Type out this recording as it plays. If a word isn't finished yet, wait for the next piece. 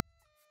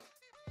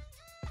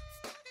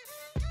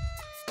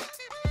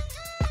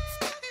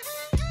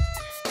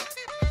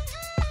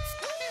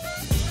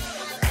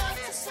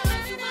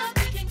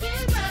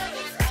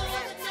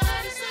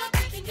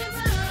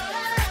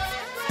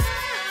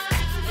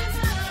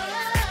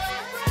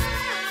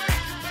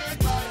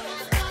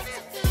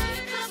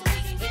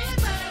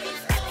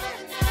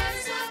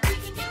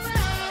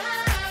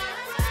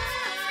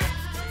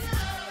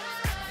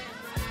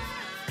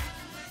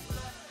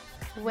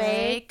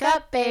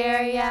up, Bay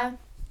Area?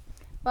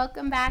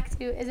 Welcome back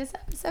to, is this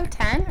episode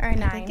 10 or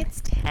 9? I think it's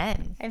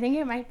 10. I think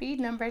it might be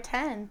number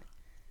 10.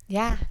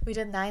 Yeah, we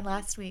did 9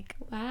 last week.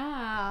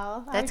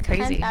 Wow. That's our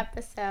crazy. 10th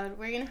episode.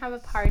 We're going to have a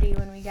party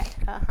when we get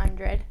to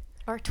 100.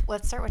 Or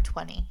let's start with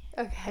 20.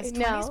 Okay,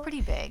 20 is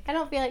pretty big. I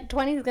don't feel like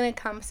 20 is going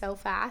to come so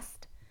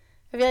fast.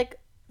 I feel like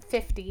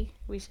 50,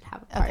 we should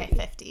have a party. Okay,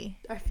 50.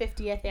 Our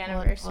 50th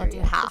anniversary We'll do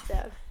half.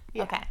 episode.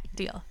 Yeah. Okay,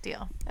 deal.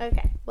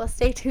 Okay, well,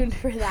 stay tuned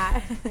for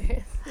that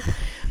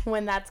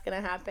when that's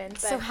going to happen. But,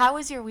 So how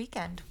was your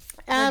weekend?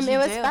 it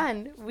was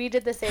fun. We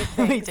did the same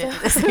thing. We did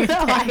the same I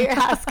don't know why thing. you're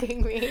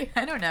asking me.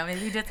 I don't know.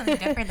 Maybe you did something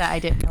different that I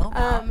didn't know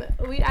about.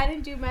 I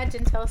didn't do much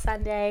until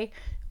Sunday.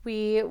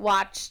 We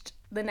watched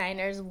the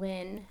Niners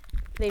win.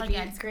 They beat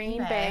Against Green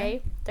Green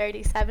Bay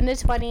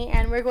 37-20,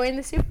 and we're going to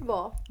the Super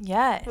Bowl,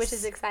 Yes. which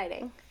is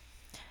exciting.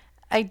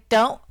 I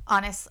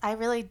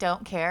really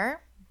don't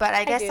care, but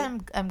I guess do.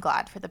 I'm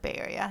glad for the Bay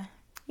Area.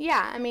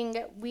 Yeah, I mean,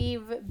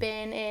 we've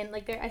been in,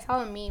 like, I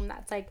saw a meme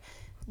that's like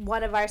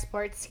one of our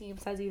sports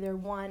teams has either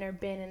won or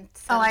been in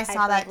some I type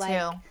saw that of,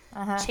 like,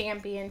 too.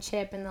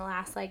 championship in the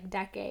last, like,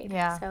 decade.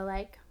 Yeah. So,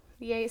 like,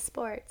 yay,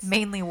 sports.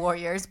 Mainly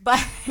Warriors, but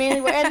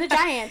Mainly, and the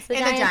Giants. The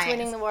And the Giants Giants.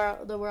 winning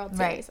the World Series.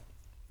 Right.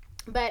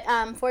 But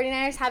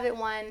 49ers haven't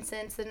won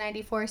since the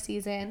 94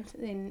 season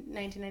in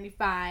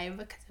 1995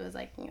 because it was,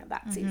 like,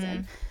 that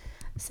season.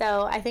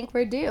 So I think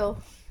we're due.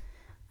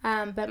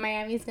 But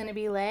Miami's going to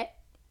be lit.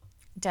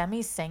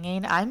 Demi's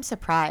singing. I'm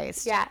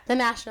surprised. Yeah, the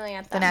national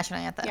anthem.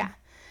 Yeah.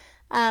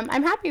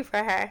 I'm happy for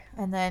her.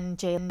 And then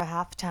Jalen for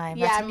halftime.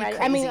 Yeah, That's I'm gonna be ready.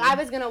 crazy. I mean, I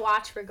was going to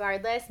watch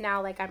regardless.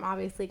 Now, like, I'm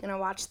obviously going to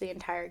watch the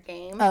entire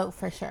game. Oh,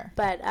 for sure.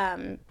 But,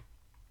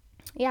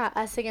 yeah,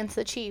 us against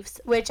the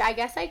Chiefs, which I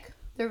guess, like,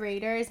 the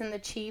Raiders and the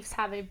Chiefs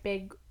have a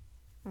big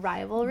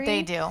rivalry.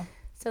 They do.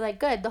 So, like,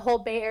 good. The whole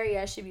Bay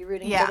Area should be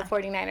rooting for the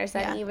 49ers.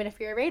 And even if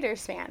you're a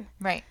Raiders fan,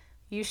 Right.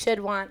 you should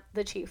want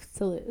the Chiefs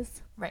to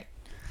lose. Right.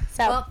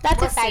 So,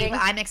 that's exciting. See,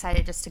 I'm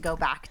excited just to go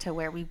back to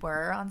where we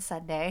were on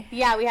Sunday.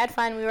 Yeah, we had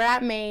fun. We were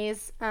at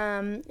Maze.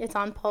 It's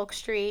on Polk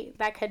Street.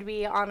 That could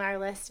be on our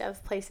list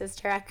of places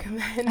to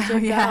recommend.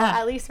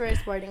 At least for a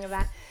sporting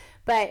event.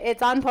 But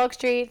it's on Polk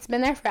Street. It's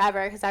been there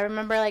forever because I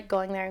remember, like,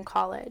 going there in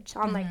college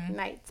on, like,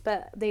 nights.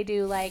 But they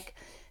do, like,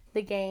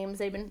 the games.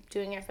 They've been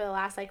doing it for the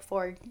last, like,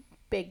 4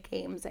 big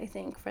games, I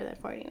think, for the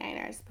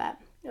 49ers. But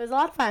it was a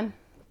lot of fun.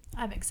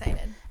 I'm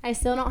excited. I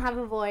still don't have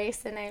a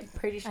voice, and I'm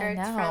pretty sure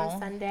it's from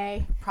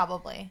Sunday.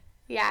 Probably.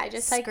 Yeah, I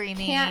just, like,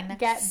 Screaming, can't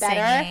get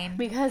better singing.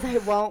 because I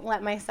won't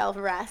let myself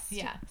rest.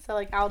 Yeah. So,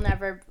 like, I'll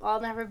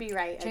never be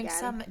right Drink again.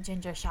 some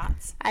ginger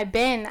shots. I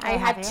have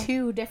had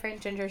you? 2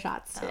 different ginger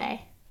shots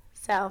today.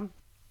 So,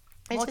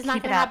 it's We'll just not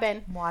keep going to it up.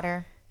 happen.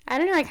 Water. I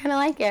don't know. I kind of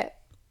like it.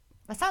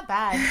 That's not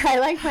bad. I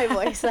like my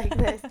voice like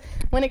this.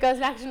 When it goes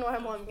back to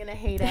normal, I'm going to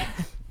hate it.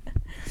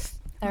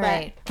 All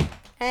right.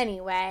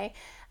 Anyway,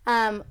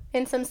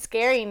 in some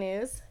scary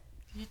news.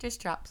 Did you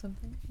just drop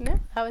something? No,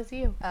 that was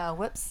you. Oh,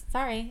 whoops.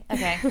 Sorry.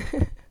 Okay.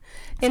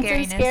 In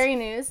scary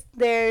news,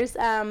 there's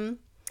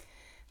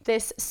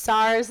this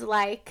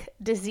SARS-like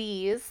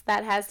disease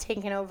that has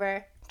taken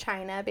over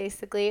China,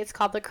 basically. It's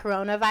called the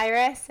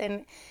coronavirus,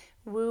 and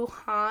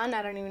Wuhan,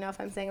 I don't even know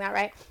if I'm saying that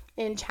right,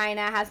 in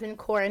China has been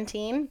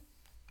quarantined.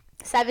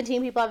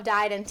 17 people have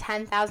died and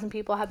 10,000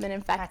 people have been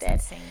infected.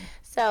 That's insane.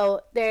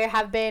 So there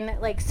have been,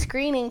 like,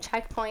 screening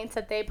checkpoints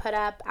that they put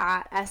up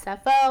at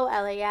SFO,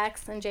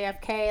 LAX, and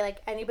JFK.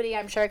 Like, anybody,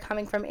 I'm sure,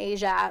 coming from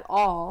Asia at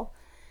all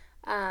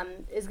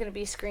is going to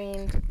be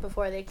screened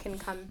before they can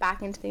come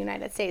back into the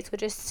United States,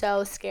 which is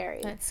so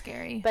scary. That's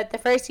scary. But the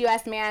first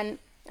U.S. man,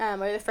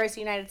 or the first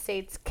United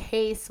States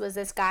case was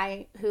this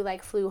guy who,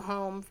 like, flew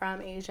home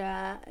from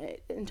Asia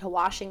into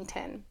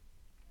Washington.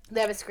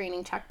 They have a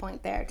screening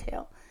checkpoint there,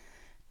 too.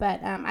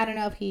 But I don't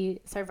know if he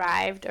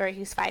survived or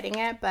he's fighting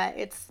it, but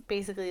it's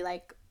basically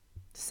like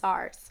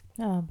SARS.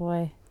 Oh,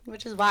 boy.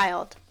 Which is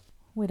wild.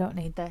 We don't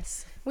need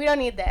this. We don't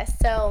need this.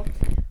 So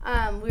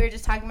we were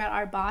just talking about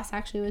our boss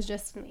actually was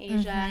just in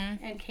Asia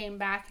and came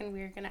back, and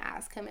we were going to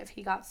ask him if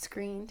he got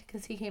screened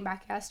because he came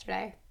back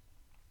yesterday.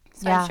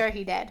 So I'm sure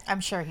he did. I'm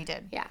sure he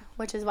did. Yeah,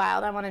 which is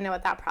wild. I want to know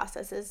what that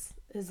process is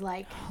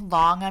like.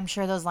 Long. I'm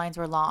sure those lines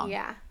were long.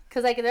 Yeah.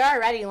 Because, like, they're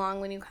already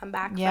long when you come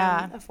back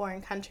from a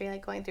foreign country,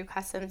 like, going through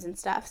customs and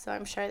stuff. So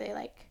I'm sure they,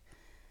 like...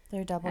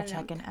 They're double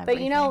checking everything.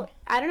 But, you know,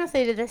 I don't know if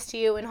they did this to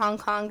you in Hong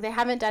Kong. They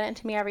haven't done it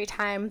to me every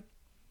time.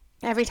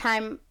 Every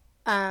time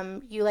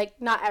you,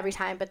 like... Not every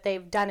time, but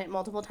they've done it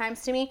multiple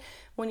times to me.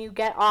 When you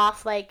get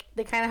off, like,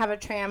 they kind of have a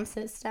tram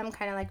system,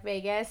 kind of like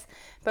Vegas.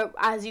 But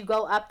as you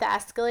go up the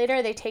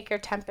escalator, they take your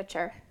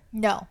temperature.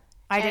 No,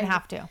 I didn't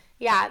have to.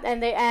 Yeah,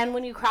 and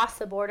when you cross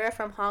the border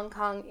from Hong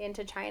Kong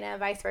into China,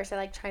 vice versa,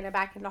 like China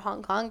back into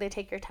Hong Kong, they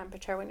take your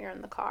temperature when you're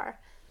in the car.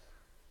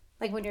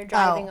 Like when you're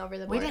driving over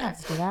the border. We didn't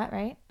have to do that,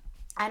 right?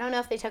 I don't know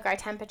if they took our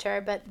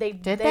temperature, but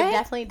they've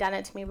definitely done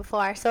it to me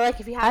before. So, like,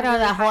 if you have I don't know,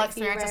 really that whole high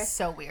experience fever, is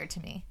so weird to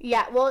me.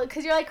 Yeah, well,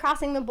 because you're, like,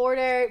 crossing the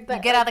border. But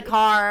you get out of the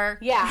car.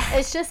 Yeah,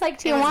 it's just like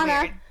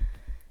Tijuana.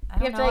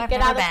 You have to, like,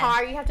 get out of the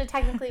car. You have to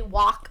technically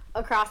walk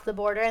across the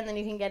border, and then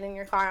you can get in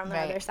your car on the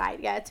other side.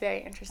 Yeah, it's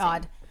very interesting.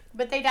 Odd.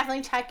 But they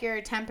definitely check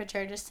your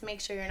temperature just to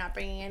make sure you're not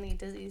bringing any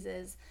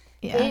diseases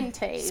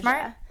into Asia.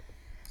 Smart.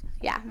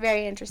 Yeah,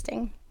 very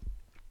interesting.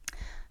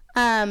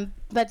 But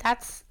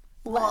that's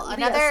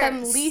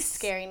some least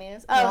scary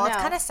news. Oh, well, no, it's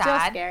kind of still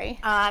sad. Scary.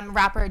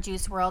 Rapper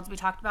Juice WRLD, we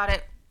talked about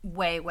it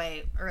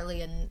way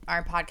early in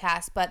our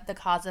podcast, but the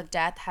cause of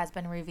death has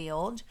been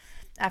revealed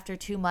after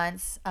 2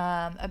 months.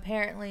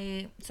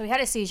 Apparently, so he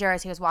had a seizure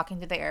as he was walking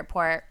through the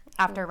airport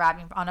after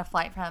arriving on a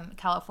flight from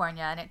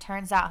California, and it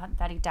turns out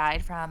that he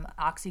died from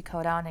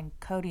oxycodone and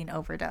codeine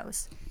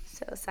overdose.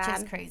 So sad.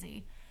 Just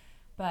crazy.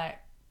 But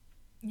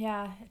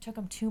yeah, it took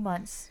him 2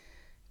 months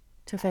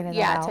to figure that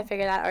out. Yeah, to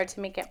figure that out or to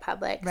make it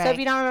public. Right. So if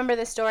you don't remember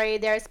the story,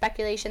 there's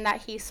speculation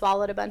that he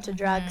swallowed a bunch of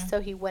drugs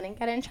so he wouldn't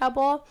get in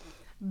trouble.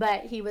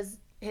 But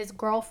his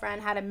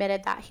girlfriend had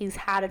admitted that he's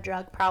had a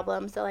drug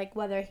problem. So like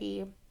whether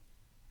he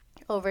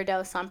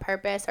overdosed on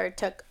purpose or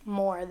took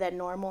more than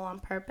normal on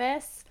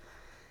purpose,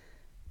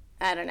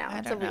 I don't know.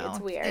 It's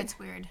weird. It's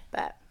weird.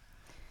 But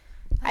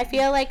I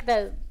feel like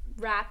the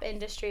rap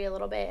industry a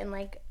little bit and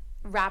like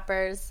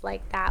rappers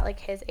like that, like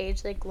his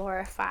age, they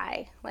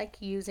glorify like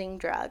using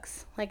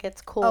drugs. Like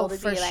it's cool to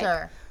be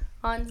like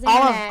on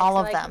Xanax. All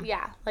of like, them.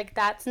 Yeah, like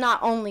that's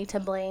not only to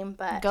blame,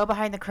 but go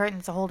behind the curtain.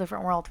 It's a whole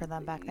different world for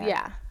them back then.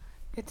 Yeah,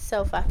 it's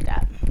so fucked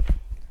up.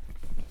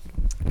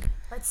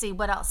 Let's see,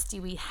 what else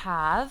do we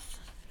have?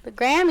 The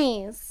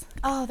Grammys.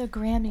 Oh, the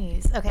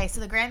Grammys. Okay, so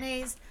the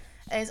Grammys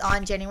is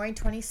on January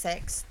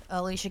 26th.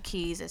 Alicia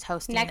Keys is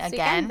hosting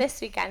again.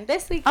 This weekend.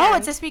 Oh,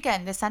 it's this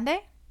weekend. This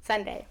Sunday?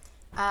 Sunday.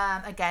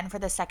 Again for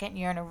the second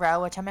year in a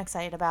row, which I'm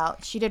excited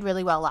about. She did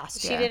really well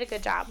last year. She did a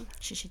good job.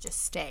 She should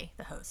just stay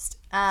the host.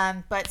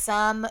 But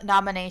some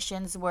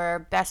nominations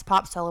were Best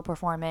Pop Solo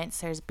Performance.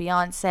 There's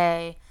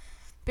Beyonce,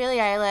 Billie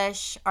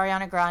Eilish,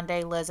 Ariana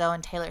Grande, Lizzo,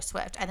 and Taylor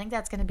Swift. I think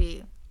that's going to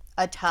be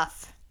a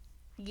tough.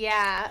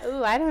 Yeah.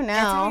 Ooh, I don't know.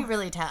 That's going to be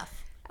really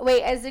tough.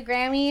 Wait, is the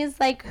Grammys,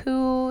 like,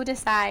 who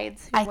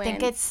decides who wins?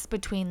 Think it's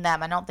between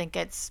them. I don't think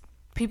it's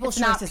People's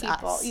Choice is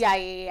people. us.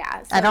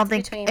 Yeah. So I don't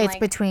think it's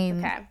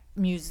between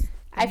music.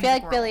 I feel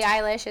like Billie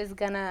Eilish is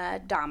going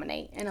to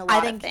dominate in a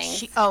lot of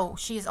things.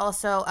 She's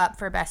also up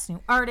for Best New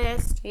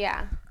Artist.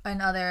 Yeah.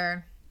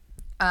 Another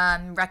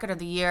Record of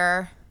the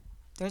Year.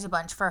 There's a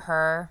bunch for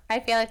her. I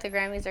feel like the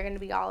Grammys are going to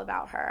be all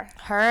about her.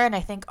 Her and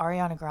I think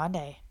Ariana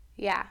Grande.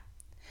 Yeah.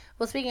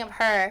 Well, speaking of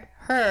her.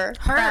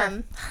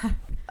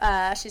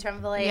 She's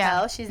from Vallejo.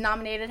 Yeah. She's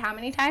nominated how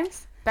many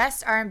times?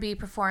 Best R&B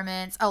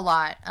Performance, a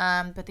lot.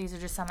 But these are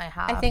just some I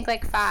have. I think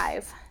like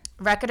 5.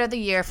 Record of the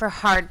Year for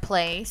Hard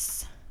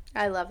Place.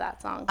 I love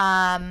that song.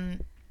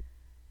 And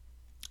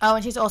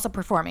she's also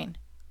performing.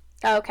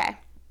 Oh, okay.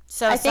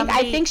 So I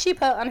think she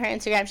put on her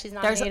Instagram she's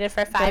nominated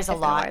for 5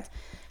 different awards.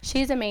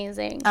 She's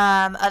amazing.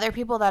 Other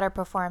people that are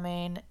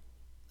performing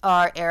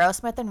are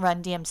Aerosmith and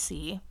Run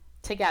DMC.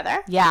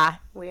 Together? Yeah.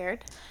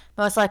 Weird.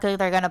 Most likely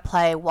they're going to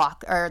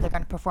they're going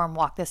to perform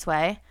Walk This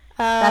Way.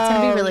 That's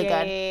going to be really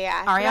good.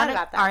 Yeah.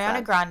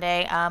 Ariana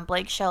Grande,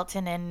 Blake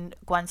Shelton and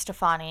Gwen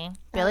Stefani,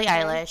 Billie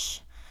Eilish,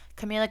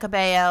 Camila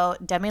Cabello,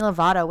 Demi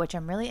Lovato, which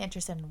I'm really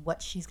interested in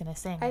what she's going to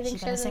sing. Is she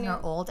going to sing her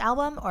old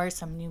album or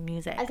some new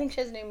music? I think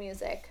she has new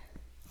music.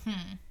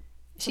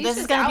 So this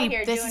is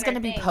going to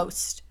be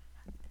post.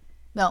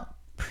 No,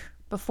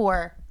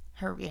 before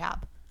her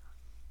rehab.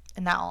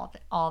 And that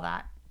all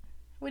that.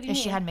 What do you mean?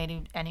 If she had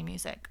made any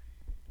music.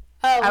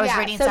 Oh, I was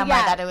reading somewhere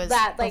that it was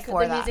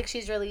before the music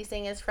she's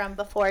releasing is from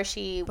before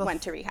she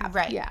went to rehab.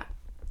 Right. Yeah.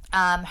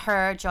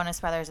 Her, Jonas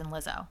Brothers, and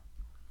Lizzo.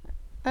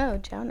 Oh,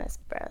 Jonas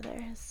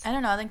Brothers. I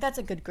don't know. I think that's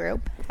a good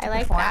group. I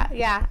like that.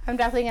 Yeah, I'm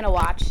definitely gonna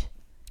watch.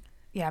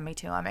 Yeah, me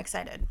too. I'm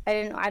excited.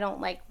 I don't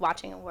like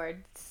watching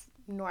awards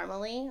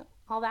normally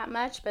all that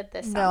much, but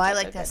this. No, I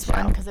like this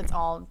one because it's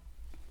all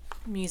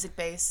music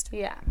based.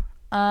 Yeah.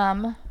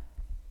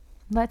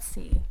 Let's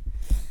see.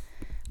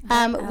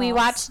 We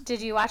watched.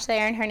 Did you watch the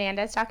Aaron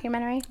Hernandez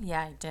documentary?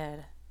 Yeah, I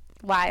did.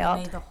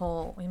 Wild.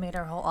 We made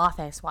our whole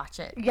office watch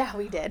it. Yeah,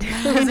 we did.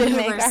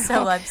 We were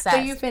so obsessed.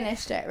 So you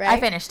finished it, right? I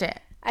finished it.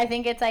 I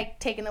think it's like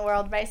taking the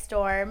world by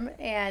storm,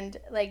 and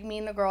like me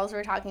and the girls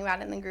were talking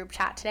about it in the group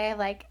chat today.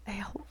 Like,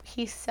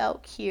 he's so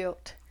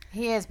cute.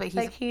 He is, but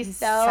he's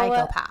so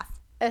psychopath.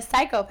 A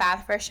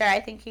psychopath for sure. I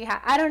think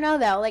I don't know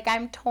though. Like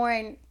I'm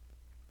torn.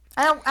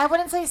 I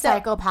wouldn't say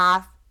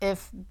psychopath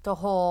if the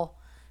whole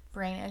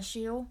brain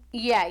issue.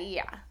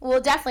 Yeah. Well,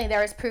 definitely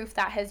there was proof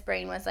that his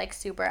brain was like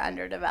super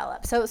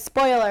underdeveloped. So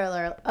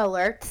spoiler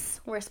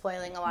alerts. We're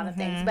spoiling a lot of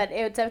things, but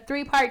it's a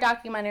 3-part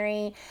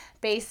documentary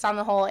based on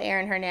the whole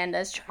Aaron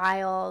Hernandez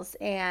trials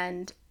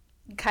and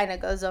kind of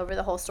goes over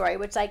the whole story,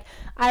 which like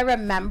I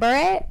remember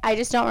it. I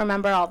just don't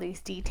remember all these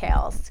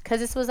details because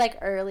this was like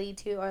early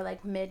or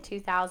like mid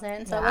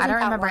 2000s. So I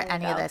don't remember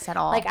any of this at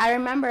all. Like I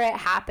remember it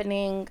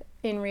happening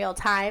in real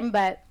time,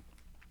 but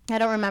I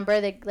don't remember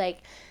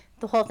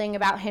the whole thing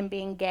about him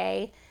being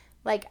gay.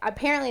 Like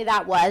apparently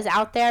that was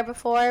out there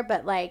before,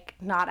 but like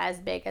not as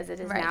big as it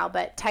is now.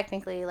 But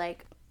technically,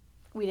 like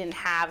we didn't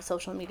have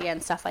social media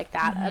and stuff like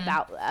that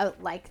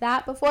about like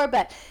that before.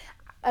 But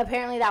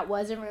apparently that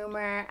was a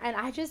rumor, and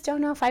I just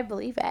don't know if I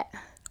believe it.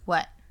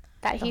 What?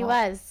 that he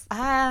was?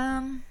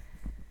 I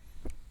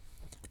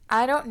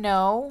don't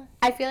know.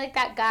 I feel like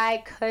that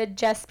guy could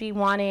just be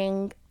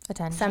wanting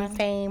attention, some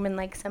fame, and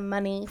like some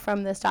money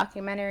from this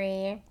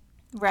documentary.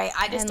 Right.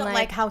 I just don't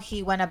like how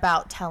he went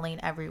about telling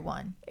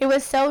everyone. It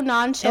was so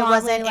nonchalant. It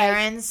wasn't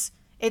Aaron's.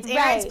 It's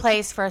Aaron's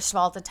place, first of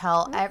all, to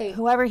tell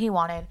whoever he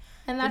wanted.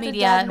 And that's the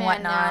media a dead and man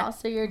whatnot. Now,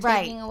 so you're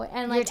taking away,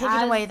 and like you're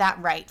taking away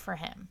that right for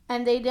him.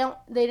 And they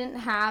didn't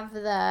have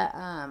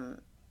the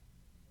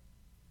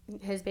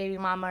his baby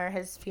mama or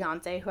his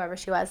fiance, whoever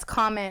she was,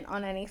 comment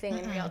on anything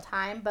in real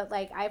time. But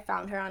like I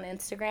found her on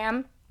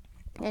Instagram,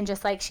 and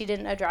just like she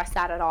didn't address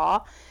that at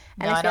all.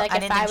 And no, I feel like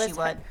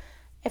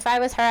if I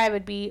was her, I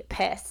would be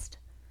pissed,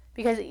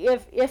 because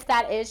if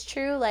that is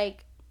true,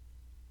 like,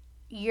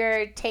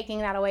 you're taking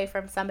that away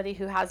from somebody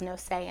who has no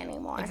say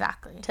anymore.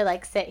 Exactly. To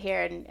like sit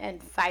here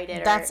and fight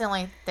it. That's the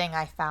only thing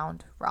I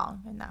found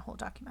wrong in that whole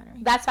documentary.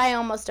 That's why I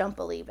almost don't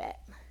believe it.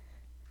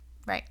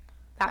 Right.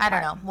 I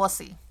don't know. We'll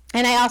see.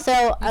 And I also,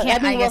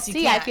 we'll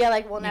see. I feel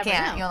like we'll never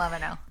know. You'll never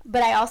know.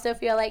 But I also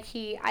feel like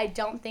I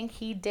don't think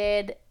he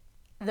did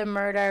the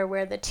murder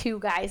where the two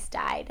guys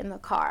died in the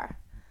car.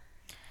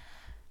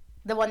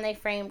 The one they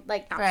framed,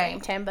 like, not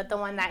framed him, but the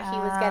one that he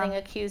was getting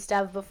accused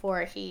of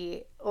before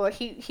he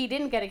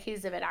didn't get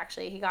accused of it,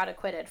 actually. He got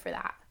acquitted for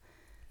that.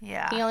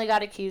 Yeah. He only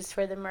got accused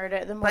for the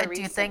murder, the more recent one. But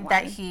do you think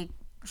that he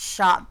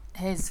shot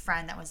his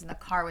friend that was in the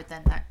car with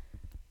them?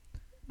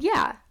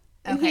 Yeah.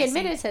 And he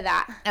admitted to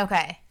that.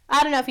 Okay.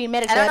 I don't know if he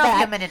admitted to that. I don't know if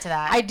he admitted to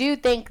that. I do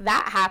think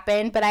that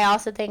happened, but I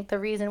also think the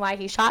reason why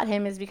he shot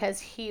him is because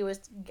he was,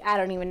 I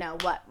don't even know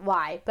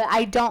why. But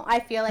I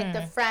feel like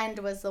the friend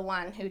was the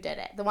one who did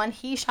it. The one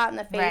he shot in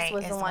the face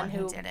was the one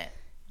who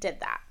did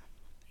that.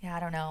 Yeah, I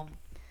don't know.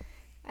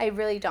 I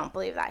really don't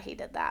believe that he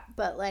did that.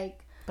 But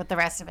like. But the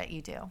rest of it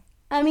you do.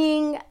 I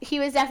mean, he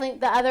was definitely,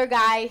 the other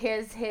guy,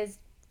 his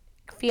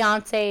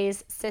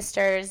fiance's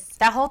sister's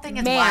That whole thing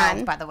is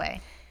wild, by the way.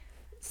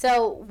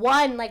 So,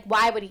 one, like,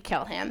 why would he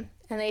kill him?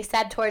 And they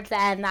said towards the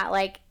end that,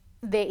 like,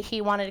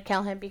 he wanted to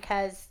kill him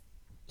because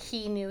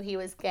he knew he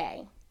was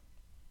gay.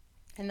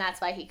 And that's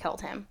why he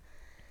killed him.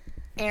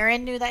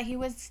 Aaron knew that he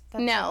was?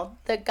 No.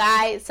 The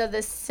guy, so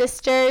the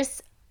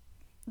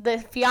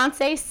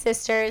fiance's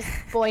sister's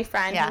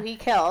boyfriend who he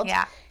killed.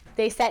 Yeah.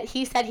 He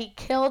said he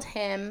killed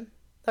him,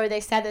 or they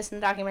said this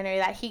in the documentary,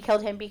 that he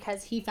killed him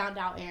because he found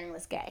out Aaron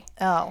was gay.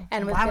 Oh.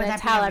 And was going to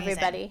tell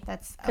everybody.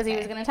 Because he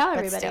was going to tell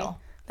everybody.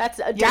 That's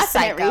a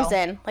definite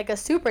reason, like a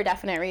super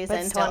definite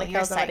reason to want to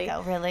kill somebody.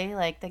 Psycho, really?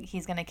 Like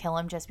he's gonna kill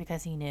him just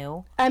because he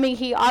knew? I mean,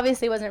 he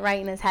obviously wasn't right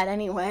in his head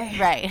anyway.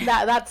 Right.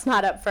 That's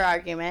not up for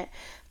argument.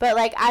 But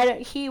like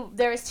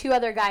there was two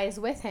other guys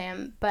with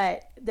him,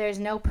 but there's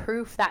no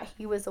proof that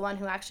he was the one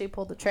who actually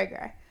pulled the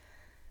trigger.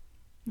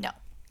 No.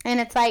 And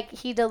it's like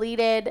he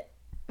deleted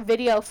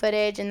video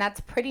footage, and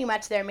that's pretty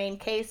much their main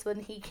case. When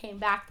he came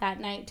back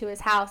that night to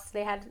his house,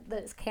 they had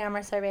this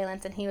camera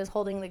surveillance, and he was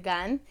holding the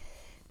gun.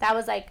 That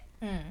was like.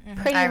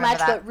 Pretty much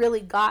what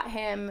really got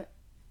him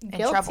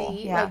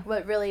guilty, like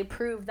what really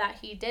proved that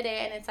he did it.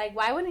 And it's like,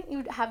 why wouldn't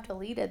you have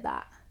deleted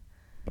that?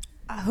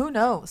 Who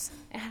knows?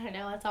 I don't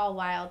know. It's all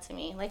wild to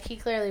me. Like, he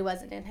clearly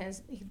wasn't in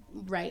his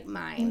right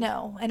mind.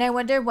 No. And I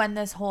wonder when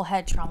this whole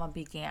head trauma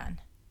began.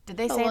 Did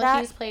they say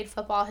that? He's played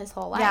football his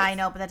whole life. Yeah, I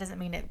know, but that doesn't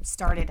mean it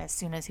started as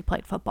soon as he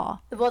played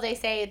football. Well, they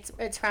say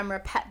it's from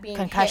being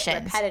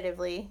concussions. Hit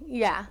repetitively.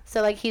 Yeah.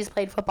 So, like, he's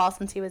played football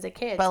since he was a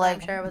kid. But, so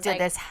like, I'm sure it was did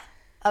this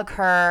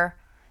occur...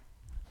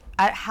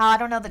 I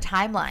don't know the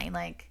timeline.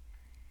 Like,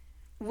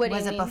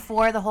 was it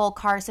before the whole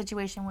car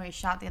situation where he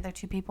shot the other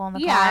two people in the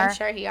car? Yeah, I'm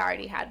sure he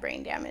already had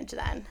brain damage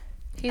then.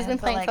 He's been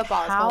playing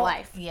football his whole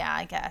life. Yeah,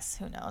 I guess.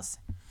 Who knows?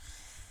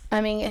 I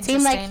mean, it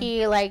seemed like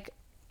he, like,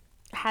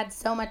 had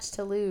so much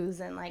to lose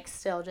and, like,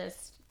 still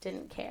just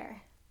didn't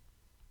care.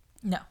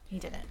 No, he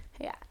didn't.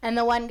 Yeah. And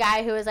the one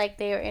guy who was, like,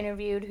 they were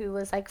interviewed who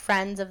was, like,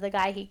 friends of the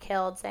guy he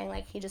killed, saying,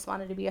 like, he just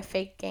wanted to be a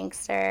fake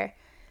gangster.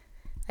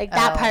 Like,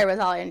 that part was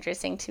all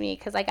interesting to me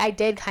because, like, I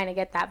did kind of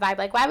get that vibe.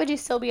 Like, why would you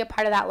still be a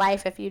part of that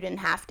life if you didn't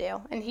have to?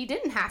 And he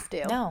didn't have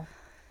to. No.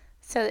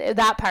 So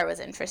that part was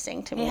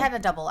interesting to me. He had a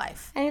double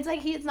life. And it's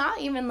like, he's not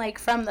even, like,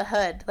 from the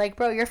hood. Like,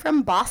 bro, you're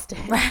from Boston.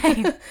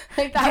 Right.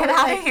 Like, get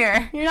out of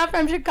here. You're not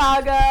from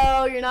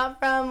Chicago. You're not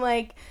from,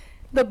 like,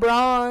 the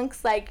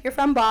Bronx. Like, you're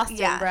from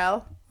Boston,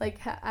 bro. Like,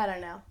 I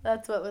don't know.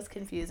 That's what was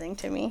confusing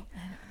to me. I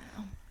don't know.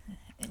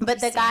 But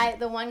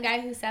the one guy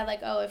who said,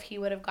 like, oh, if he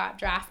would have got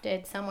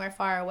drafted somewhere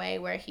far away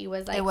where he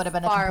was, like, it would have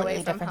been far a away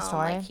completely from different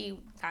home, story.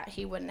 like,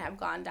 he wouldn't have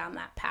gone down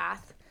that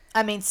path.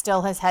 I mean,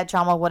 still, his head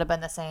trauma would have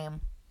been the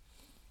same.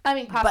 I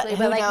mean, possibly,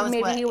 but like,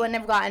 maybe he wouldn't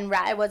have gotten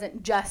it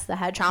wasn't just the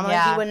head trauma. Yeah.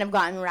 Like, he wouldn't have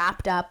gotten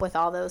wrapped up with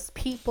all those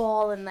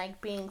people and,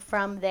 like, being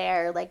from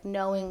there, like,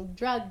 knowing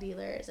drug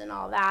dealers and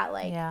all that.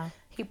 Like,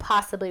 he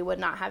possibly would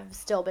not have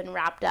still been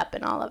wrapped up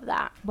in all of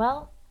that.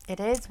 Well,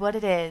 it is what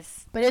it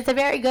is. But it's a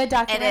very good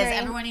documentary. It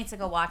is. Everyone needs to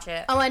go watch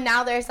it. Oh, and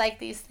now there's, like,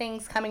 these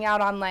things coming out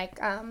on, like,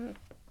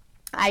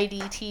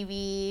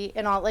 IDTV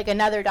and all, like,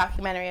 another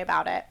documentary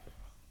about it.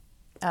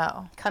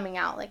 coming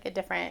out, like a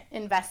different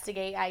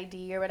investigate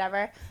ID or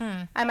whatever.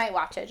 I might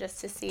watch it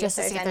just to see if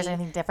there's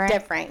anything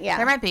different. Yeah,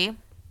 there might be.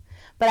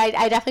 But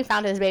I definitely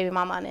found his baby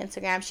mama on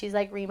Instagram. She's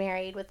like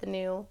remarried with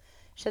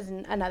she has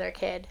another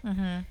kid.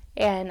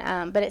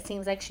 And but it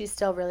seems like she's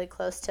still really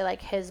close to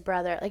like his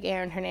brother, like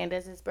Aaron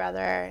Hernandez's brother,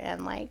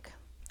 and like.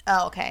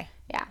 Oh, okay.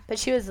 Yeah, but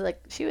she was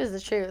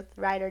the truth,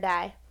 ride or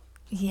die.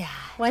 Yeah.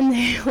 When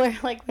they were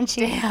like when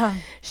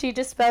she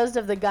disposed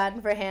of the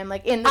gun for him,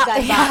 like in the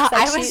gun box.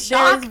 Like, I was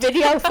shocked. There's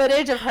video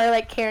footage of her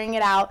like carrying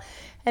it out,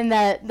 and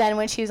then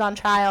when she was on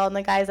trial, and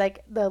the guy's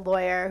like the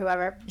lawyer,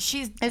 whoever,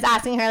 is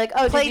asking her like,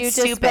 "Oh, did you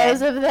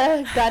dispose of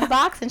the gun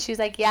box?" And she's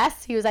like,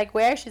 "Yes." He was like,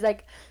 "Where?" She's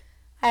like,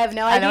 "I have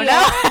no idea." I don't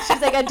know.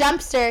 She's like, "A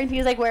dumpster." And he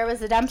was like, "Where was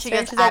the dumpster?" She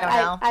goes, she's like,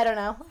 I don't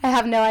know. I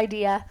have no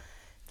idea.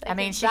 Like, I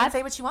mean, she can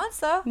say what she wants,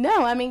 though.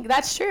 No, I mean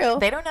that's true.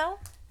 They don't know.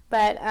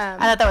 But I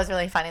thought that was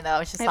really funny, though. I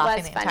was just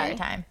laughing the entire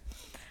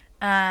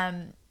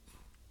time.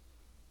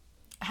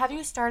 Have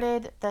you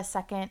started the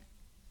second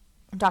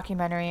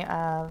documentary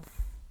of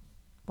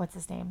what's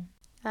his name?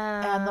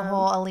 And the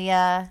whole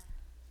Aaliyah,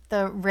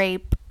 the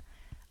rape.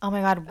 Oh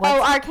my God!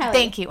 R. Kelly.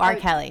 Thank you, R.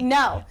 Kelly.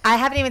 No, I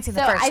haven't even seen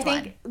the first one. I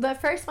think the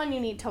first one you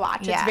need to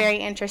watch. Yeah. It's very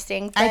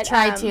interesting. But, I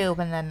tried to,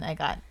 but then I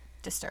got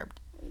disturbed.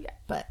 Yeah,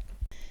 but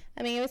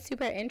I mean, it was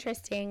super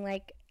interesting.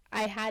 Like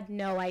I had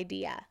no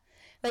idea.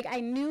 Like,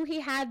 I knew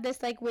he had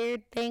this, like,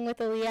 weird thing with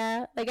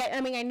Aaliyah. Like, I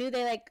mean, I knew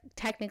they, like,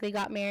 technically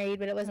got married,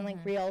 but it wasn't, like,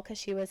 real because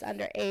she was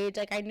underage.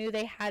 Like, I knew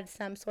they had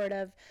some sort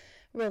of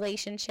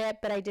relationship,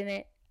 but I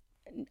didn't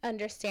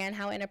understand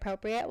how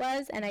inappropriate it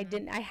was, and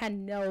I had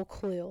no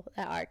clue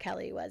that R.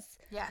 Kelly was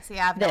I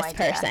have no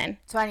idea. Person.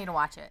 So I need to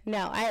watch it.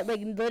 No, I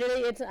like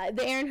literally. It's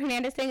the Aaron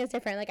Hernandez thing is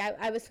different. Like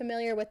I was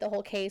familiar with the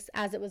whole case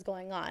as it was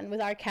going on.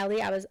 With R.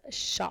 Kelly, I was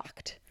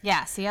shocked.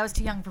 Yeah, see, I was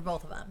too young for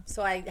both of them,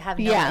 so I have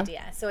no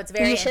idea. So it's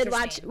very. You should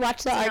watch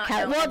the R.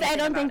 Kelly. Well, I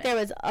don't think there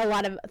was a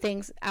lot of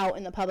things out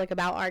in the public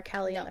about R.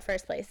 Kelly in the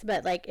first place,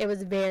 but like it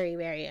was very,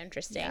 very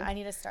interesting. Yeah, I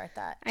need to start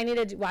that. I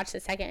need to watch the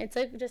second. It's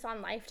like just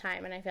on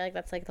Lifetime, and I feel like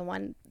that's like the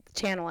one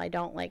channel I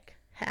don't like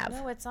have.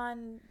 No, it's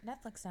on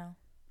Netflix now.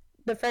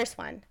 The first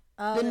one.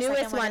 Oh, the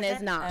newest one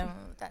is not. Oh,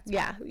 that's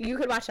you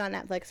could watch it on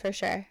Netflix for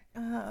sure.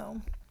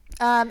 Oh.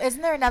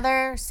 Isn't there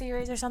another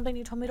series or something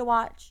you told me to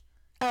watch?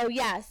 Oh,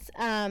 yes.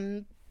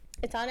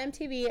 It's on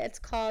MTV. It's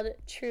called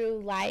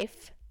True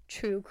Life,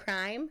 True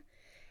Crime.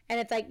 And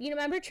it's like, you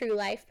remember True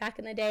Life back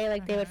in the day?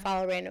 Like, they would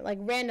follow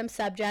random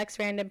subjects,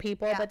 random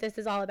people. Yeah. But this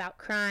is all about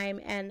crime.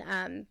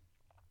 And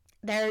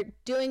they're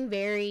doing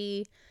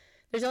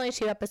there's only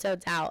 2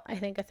 episodes out. I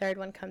think a third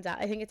one comes out.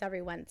 I think it's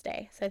every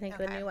Wednesday. So I think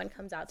the new one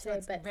comes out today.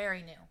 So it's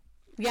very new.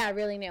 Yeah,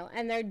 really new.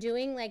 And they're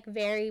doing, like,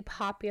 very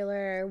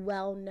popular,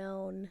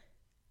 well-known,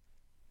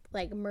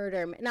 like,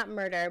 not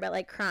murder, but,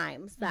 like,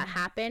 crimes that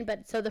happen.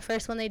 But so the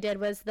first one they did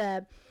was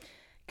the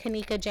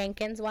Kanika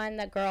Jenkins one,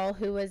 that girl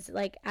who was,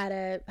 like, at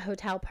a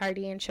hotel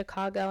party in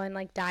Chicago and,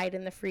 like, died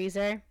in the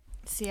freezer.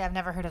 See, I've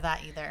never heard of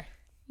that either.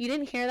 You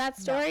didn't hear that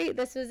story? No.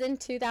 This was in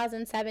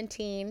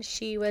 2017.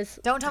 She was...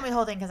 Don't tell me the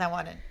whole thing because I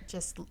want to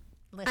just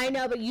listen. I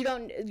know, but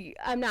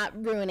I'm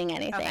not ruining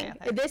anything.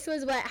 Okay. This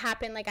was what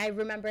happened. Like, I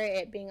remember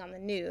it being on the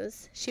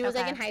news. She was,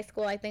 like, in high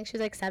school. I think she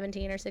was, like,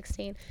 17 or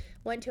 16.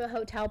 Went to a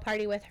hotel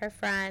party with her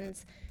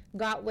friends,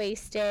 got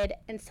wasted,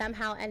 and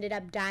somehow ended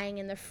up dying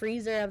in the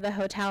freezer of the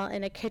hotel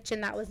in a kitchen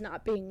that was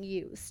not being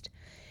used.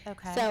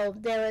 Okay. So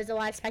there was a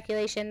lot of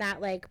speculation that,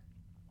 like,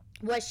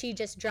 was she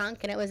just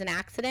drunk and it was an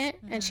accident?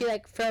 And she,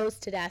 like, froze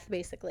to death,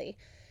 basically.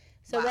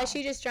 So was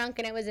she just drunk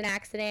and it was an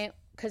accident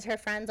because her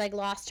friends, like,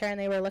 lost her and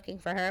they were looking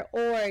for her?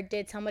 Or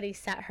did somebody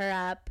set her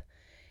up?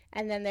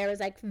 And then there was,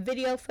 like,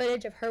 video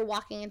footage of her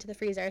walking into the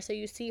freezer. So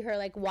you see her,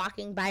 like,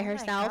 walking by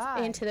herself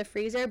into the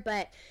freezer.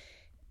 But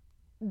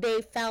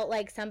they felt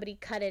like somebody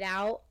cut it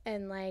out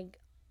and, like,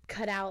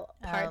 cut out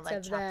parts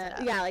of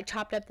the... Yeah, like,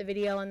 chopped up the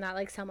video and that,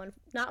 like, someone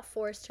not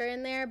forced her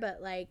in there,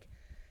 but, like...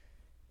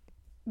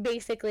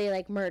 basically,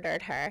 like,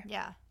 murdered her.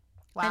 Yeah.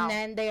 Wow. And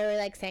then they were,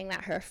 like, saying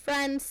that her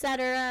friends set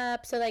her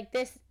up. So, like,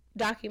 this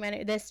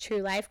documentary, this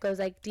True Life goes,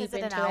 like, deep into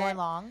it. Is it an hour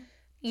long?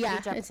 Yeah,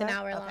 it's an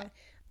hour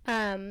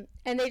long.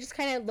 And they just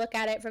kind of look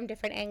at it from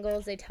different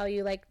angles. They tell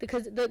you, like,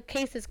 because the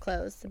case is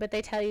closed, but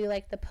they tell you,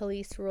 like, the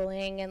police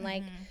ruling and,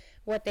 like,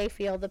 what they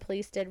feel the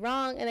police did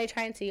wrong. And they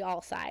try and see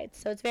all sides.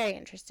 So it's very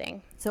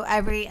interesting. So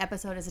every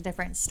episode is a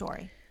different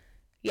story.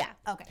 Yeah.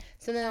 Okay.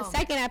 So then the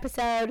second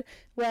episode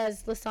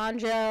was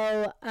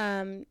Lisandro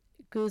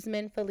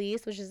Guzman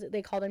Feliz, which is,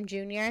 they called him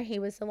Junior. He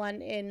was the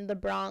one in the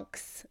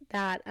Bronx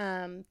that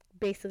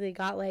basically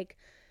got, like,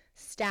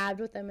 stabbed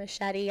with a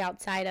machete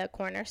outside a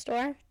corner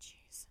store.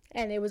 Jeez.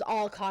 And it was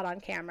all caught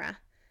on camera.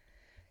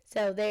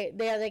 So they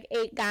had, like,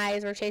 8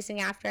 guys were chasing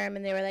after him,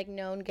 and they were, like,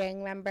 known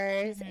gang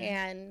members.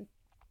 And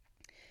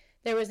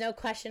there was no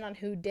question on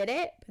who did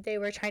it, but they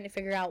were trying to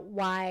figure out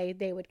why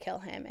they would kill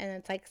him. And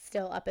it's, like,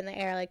 still up in the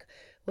air, like,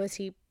 was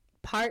he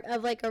part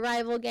of, like, a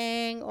rival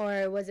gang,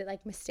 or was it,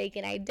 like,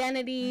 mistaken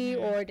identity,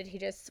 or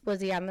was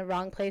he on the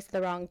wrong place at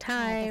the wrong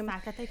time? The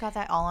fact that they got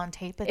that all on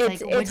tape,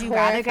 it's like, would you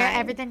rather get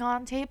everything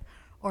on tape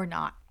or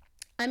not?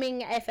 I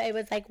mean, if it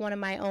was like one of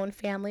my own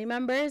family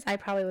members, I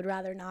probably would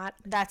rather not.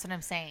 That's what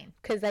I'm saying.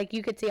 Because like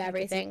you could see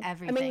everything. I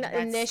mean,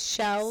 in this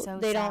show, so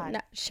they sad.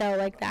 don't show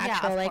like the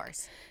actual of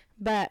course.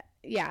 But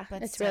yeah,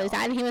 but it's really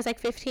sad. And he was like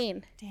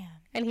 15. Damn.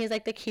 And he's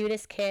like the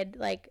cutest kid,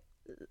 like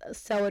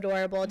so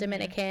adorable,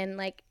 Dominican.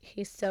 Like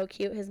he's so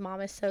cute. His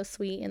mom is so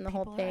sweet, and the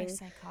whole thing.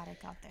 People are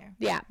psychotic out there.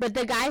 Yeah, but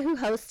the guy who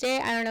hosts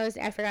it, I don't know.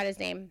 I forgot his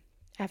name.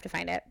 I have to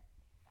find it.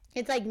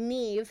 It's like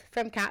Neve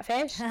from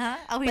Catfish.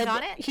 Oh, he's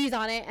on it? He's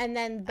on it. And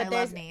then, but I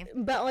there's, love Neve.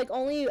 but like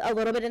only a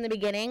little bit in the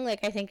beginning.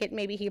 Like I think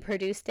maybe he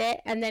produced it.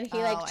 And then he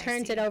like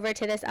turns it over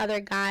to this other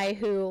guy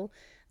who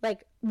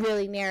like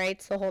really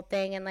narrates the whole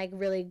thing and like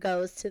really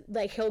goes to,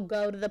 like he'll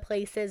go to the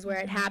places where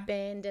it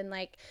happened. And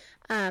like,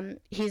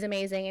 he's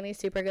amazing and he's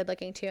super good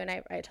looking too. And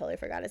I totally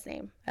forgot his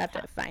name. I have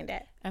to find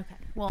it. Okay.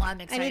 Well,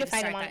 I'm excited I need to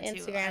find him start on that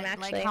Instagram, too.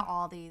 actually. Like how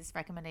all these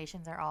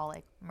recommendations are all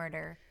like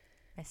murder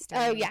mystery.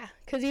 Oh yeah,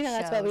 because you know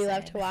that's what we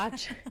love to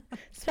watch,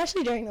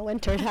 especially during the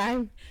winter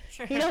time.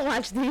 Sure. You don't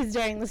watch these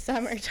during the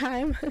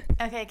summertime.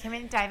 Okay, can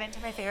we dive into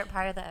my favorite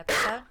part of the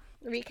episode?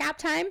 Recap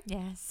time?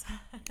 Yes.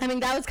 I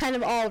mean, that was kind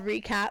of all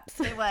recaps.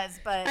 It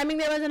was, but I mean,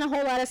 there wasn't a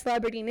whole lot of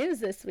celebrity news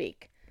this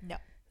week. No.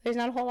 There's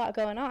not a whole lot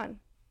going on.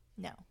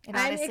 No. And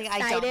I'm honestly,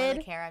 excited. I don't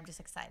really care. I'm just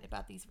excited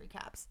about these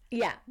recaps.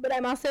 Yeah, but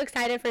I'm also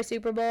excited for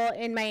Super Bowl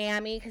in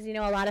Miami because, you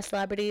know, a lot of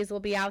celebrities will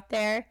be out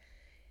there.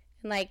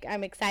 And, like,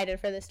 I'm excited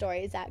for the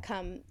stories that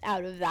come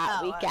out of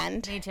that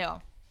weekend. Me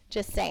too.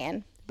 Just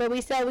saying. But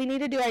we need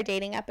to do our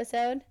dating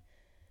episode.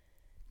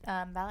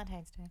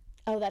 Valentine's Day.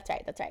 Oh, that's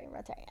right.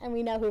 And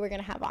we know who we're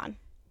going to have on.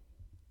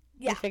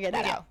 Yeah, we figured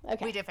that out.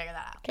 Okay. We did figure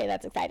that out. Okay,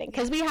 that's exciting.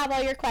 Because we have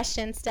all your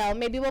questions still.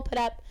 Maybe we'll put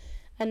up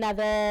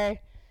another...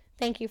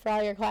 Thank you for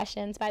all your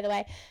questions, by the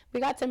way. We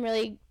got some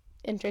really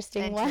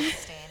interesting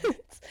ones.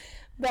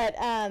 But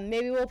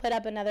maybe we'll put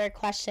up another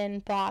question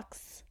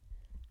box,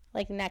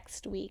 like,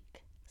 next week.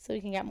 So we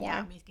can get more.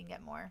 Yeah, we can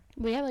get more.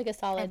 We have, like, a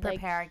solid, and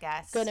prepare our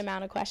guests. Good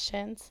amount of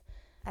questions.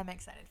 I'm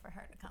excited for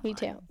her to come Me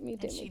too.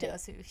 And she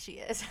knows who she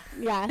is.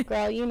 Yeah,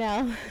 girl, you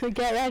know.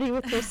 Get ready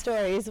with your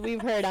stories.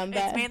 We've heard them.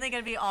 But it's mainly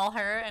going to be all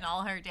her and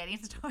all her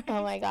dating stories.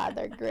 Oh, my God.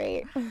 They're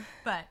great.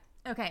 But,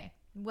 okay.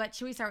 What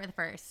should we start with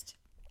first?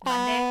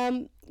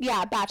 Monday?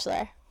 Yeah,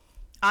 Bachelor.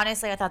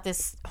 Honestly, I thought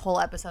this whole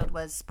episode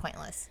was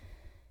pointless.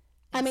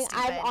 I mean,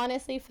 stupid. I've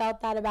honestly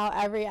felt that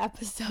about every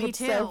episode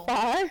so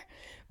far.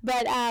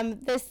 But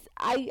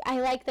I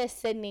like this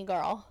Sydney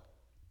girl.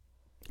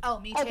 Oh,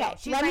 me too. Okay,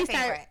 she's my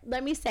favorite.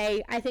 Let me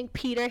say, I think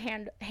Peter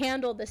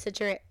handled the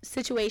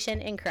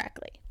situation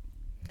incorrectly.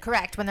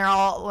 Correct. When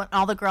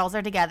all the girls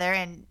are together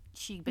and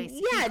she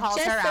basically calls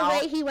her out. Yeah, just the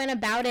way he went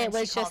about it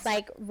was just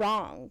like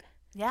wrong.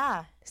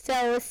 Yeah.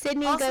 So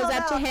Sydney goes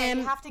up to him.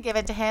 You have to give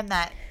it to him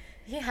that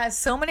he has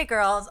so many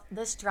girls.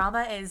 This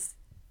drama is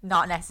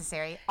not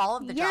necessary. All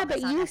of the drama. Yeah,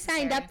 but you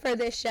signed up for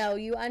this show.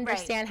 You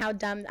understand how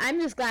dumb. I'm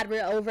just glad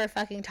we're over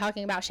fucking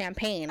talking about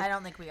champagne. I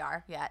don't think we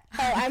are yet.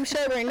 Oh, I'm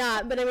sure we're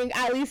not. But I mean,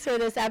 at least for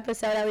this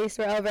episode, at least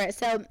we're over it.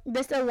 So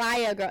this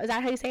Alaya girl, is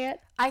that how you say it?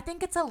 I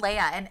think it's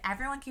Alaya, and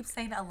everyone keeps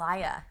saying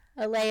Alaya.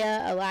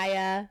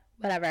 Alaya,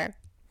 whatever.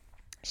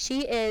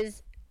 She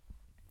is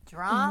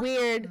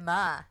weird.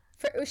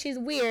 She's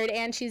weird,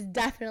 and she's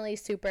definitely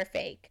super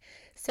fake.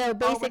 So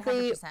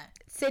basically, 100%.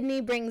 Sydney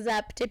brings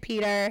up to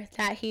Peter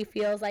that he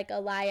feels like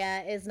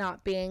Alaya is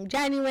not being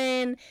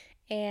genuine,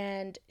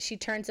 and she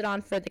turns it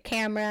on for the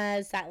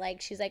cameras. That like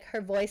she's like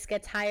her voice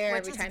gets higher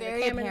every time the camera.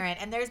 Which is very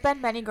apparent, and there's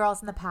been many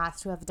girls in the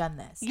past who have done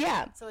this.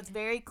 Yeah, so it's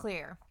very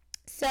clear.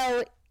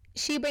 So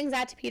she brings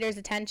that to Peter's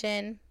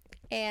attention,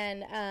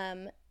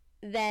 and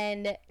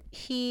then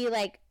he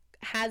like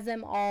has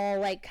them all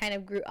like kind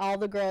of all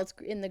the girls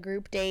in the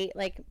group date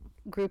like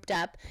grouped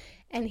up,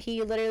 and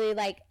he literally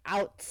like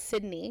outs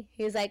Sydney.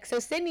 He's like, so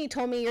Sydney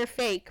told me you're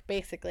fake,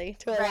 basically,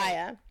 to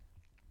Alaya. Right.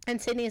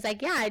 And Sydney's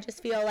like, yeah, I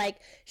just feel like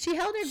she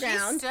held her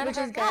ground, which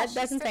is good.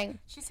 That's insane.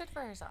 She stood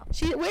for herself.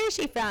 Where is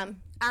she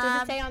from?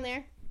 Does it say on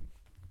there?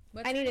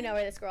 I need to know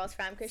where this girl's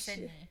from.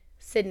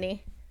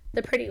 Sydney.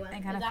 The pretty one.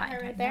 Is that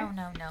her right there?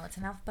 No. It's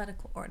in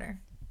alphabetical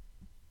order.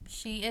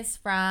 She is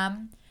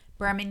from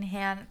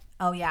Birmingham.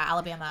 Oh, yeah,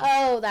 Alabama.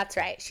 Oh, that's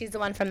right. She's the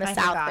one from the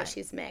South, but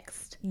she's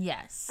mixed.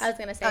 Yes. I was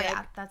going to say,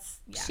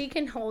 she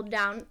can hold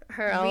down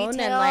her own.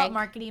 Retail and like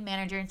marketing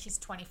manager, and she's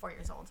 24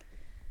 years old.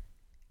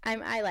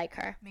 I like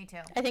her. Me too.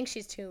 I think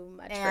she's too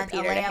much and for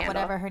Peter to handle.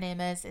 Whatever her name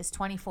is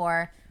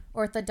 24,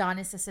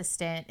 orthodontist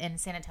assistant in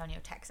San Antonio,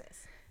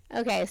 Texas.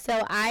 Okay,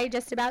 so I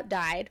just about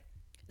died.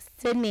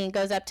 Sydney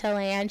goes up to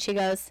Alaya, and she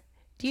goes,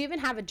 do you even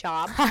have a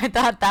job? I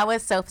thought that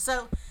was so...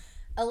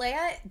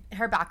 Alaya,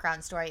 her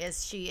background story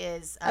is she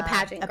is a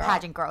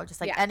pageant girl,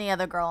 just like any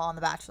other girl on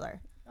The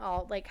Bachelor.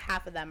 All like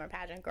half of them are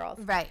pageant girls,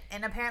 right?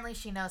 And apparently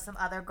she knows some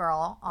other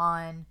girl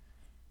on,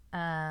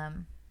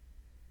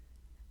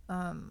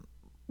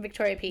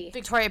 Victoria P.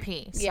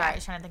 Sorry, I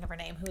was trying to think of her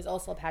name. Who is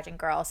also a pageant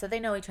girl, so they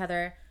know each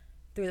other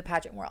through the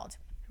pageant world,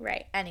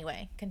 right?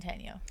 Anyway,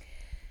 continue.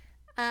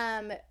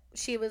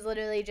 She was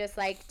literally just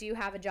like, do you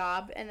have a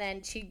job? And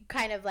then she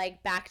kind of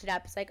like backed it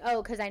up. It's like,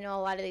 oh, because I know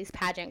a lot of these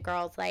pageant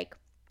girls like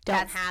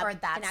don't have, or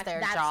that's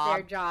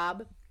their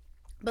job.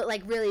 But,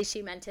 like, really,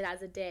 she meant it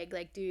as a dig.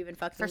 Like, do you even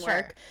fucking For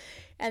work? Sure.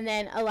 And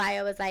then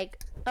Aliyah was like,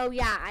 oh,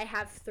 yeah, I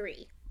have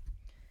 3.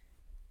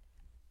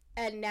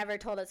 And never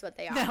told us what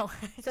they are. No.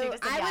 So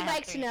I would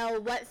like to know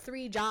what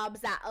 3 jobs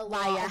that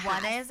Aliyah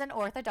has. One is an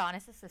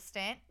orthodontist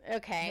assistant.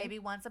 Okay. Maybe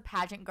one's a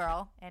pageant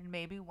girl. And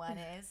maybe one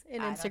is an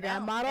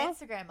Instagram model.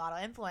 Instagram model,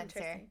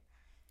 influencer.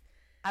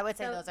 I would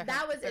say those are her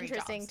that was 3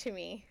 interesting jobs. to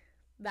me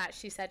that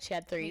she said she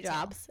had 3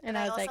 jobs. And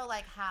I was also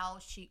like how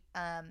she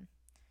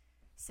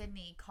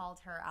Sydney called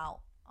her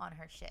out on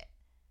her shit.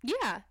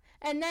 Yeah.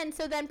 And then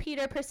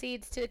Peter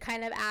proceeds to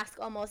kind of ask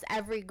almost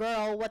every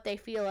girl what they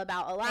feel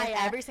about Aliyah. And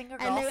every single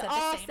girl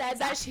said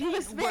that she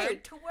was fake.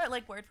 Word to word,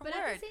 like word for word.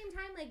 But at the same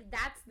time, like,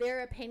 that's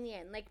their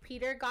opinion. Like,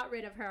 Peter got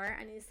rid of her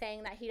and he's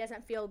saying that he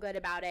doesn't feel good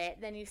about it.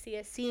 Then you see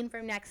a scene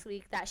from next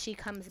week that she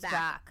comes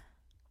back.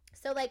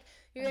 So, like,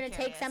 you're going to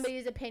take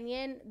somebody's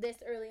opinion this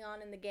early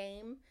on in the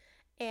game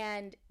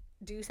and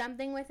do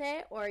something with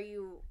it, or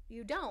you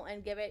don't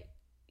and give it,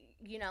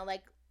 you know,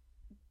 like,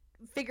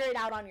 figure it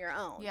out on your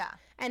own. Yeah.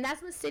 And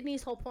that's what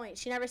Sydney's whole point.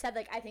 She never said,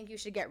 like, I think you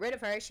should get rid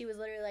of her. She was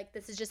literally like,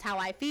 this is just how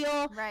I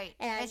feel. Right.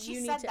 And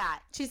she said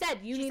that. She said,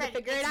 you need to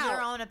figure it out. It's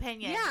your own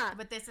opinion. Yeah.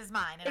 But this is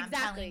mine, and I'm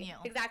telling you.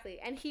 Exactly.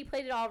 And he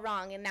played it all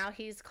wrong, and now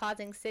he's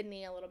causing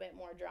Sydney a little bit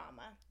more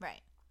drama.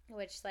 Right.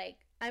 Which, like,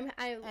 I think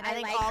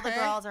like all her. the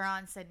girls are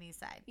on Sydney's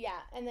side. Yeah,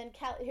 and then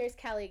here's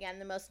Kelly again,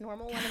 the most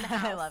normal one in the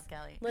house. I love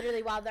Kelly.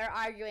 Literally, while they're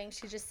arguing,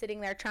 she's just sitting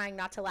there trying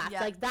not to laugh.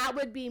 Yep. Like, that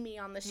would be me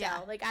on the show.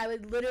 Yeah. Like, I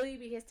would literally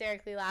be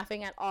hysterically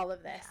laughing at all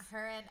of this. Yeah,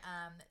 her and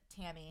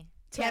Tammy.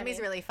 Tammy's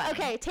really funny.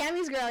 Okay,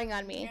 Tammy's growing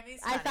on me. Tammy's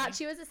funny. I thought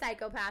she was a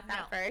psychopath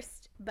at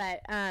first,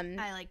 but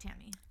I like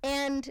Tammy.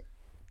 And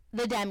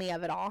the Demi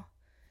of it all.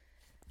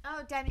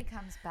 Oh, Demi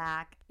comes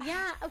back.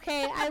 Yeah,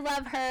 okay, I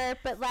love her,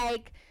 but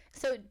like,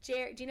 so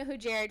Jared, do you know who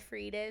Jared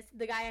Freed is?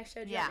 The guy I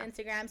showed you on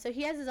Instagram. So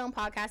he has his own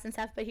podcast and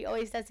stuff, but he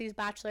always does these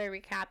Bachelor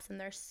recaps, and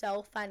they're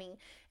so funny.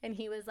 And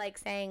he was like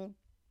saying,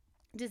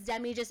 does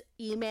Demi just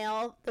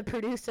email the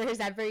producers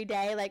every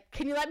day? Like,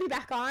 can you let me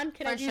back on?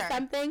 Can I do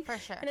something? For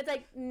sure. And it's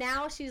like,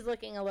 now she's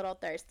looking a little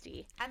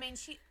thirsty. I mean,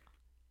 she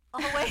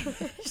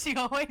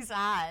always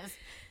has.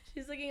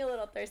 She's looking a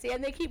little thirsty,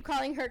 and they keep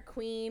calling her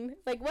queen.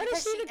 Like, what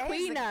is she the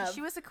queen of?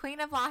 She was the queen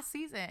of last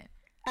season.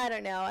 I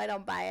don't know. I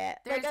don't buy it.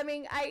 Like, I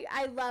mean,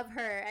 I love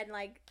her, and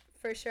like,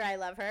 for sure I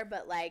love her,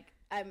 but like,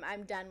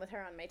 I'm done with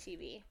her on my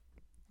TV.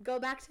 Go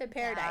back to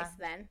Paradise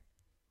then.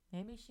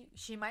 Maybe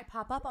she might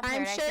pop up on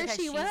Paradise. I'm sure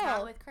she will.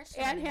 Not with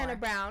Christian and anymore. Hannah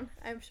Brown.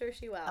 I'm sure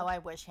she will. Oh, I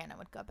wish Hannah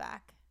would go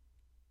back.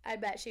 I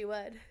bet she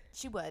would.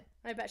 She would.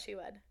 I bet she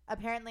would.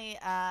 Apparently,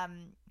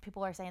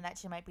 people are saying that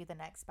she might be the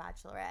next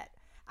Bachelorette.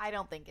 I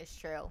don't think it's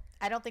true.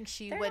 I don't think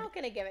They're not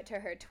going to give it to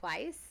her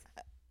twice.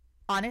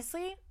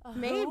 Honestly?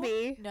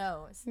 Maybe. Who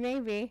knows?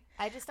 Maybe.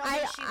 I just don't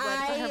think she would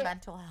for her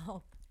mental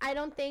health. I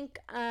don't think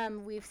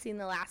we've seen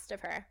the last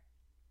of her.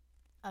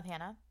 Of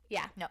Hannah?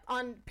 Yeah. No.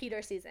 On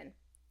Peter's season.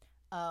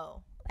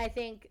 Oh. I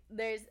think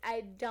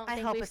I don't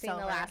think we've seen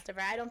the last of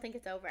her. I don't think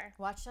it's over.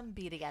 Watch them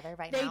be together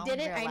now. They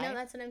didn't. I know,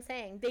 that's what I'm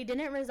saying. They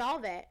didn't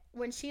resolve it.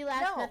 When she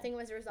left, nothing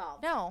was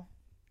resolved. No.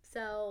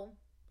 So.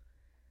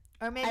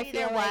 Or maybe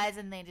there was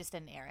and they just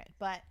didn't air it.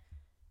 But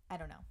I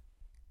don't know.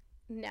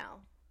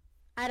 No.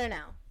 I don't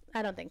know.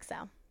 I don't think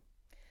so.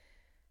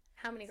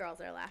 How many girls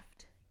are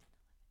left?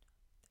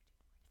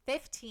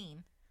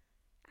 15.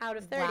 Out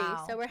of 30.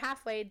 Wow. So we're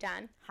halfway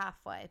done.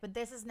 Halfway. But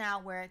this is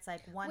now where it's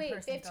like one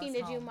person 15. goes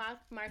Did home. You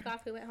mark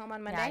off who went home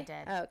on Monday? Yeah, I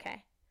did. Oh,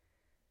 okay.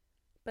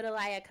 But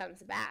Aliyah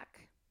comes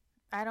back.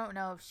 I don't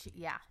know if she...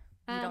 Yeah.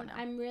 We don't know.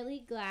 I'm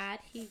really glad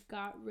he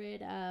got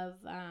rid of...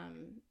 what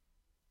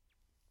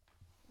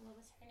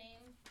was her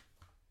name?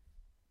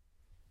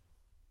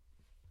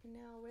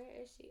 No,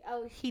 where is she?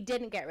 Oh, he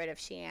didn't get rid of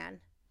Sheehan.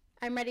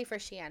 I'm ready for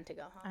Sheehan to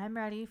go home. I'm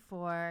ready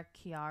for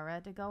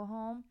Kiara to go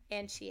home.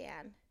 And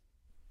Sheehan.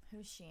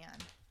 Who's Sheehan?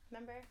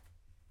 Remember?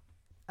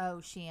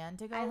 Oh, Sheehan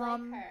to go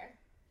home. I like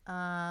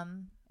her.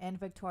 And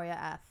Victoria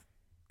F.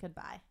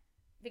 Goodbye.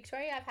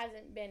 Victoria F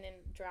hasn't been in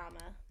drama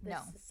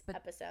this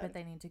episode. But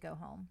they need to go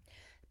home.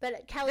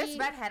 But Kelly... This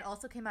redhead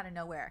also came out of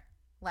nowhere.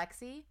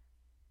 Lexi.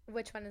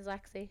 Which one is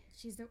Lexi?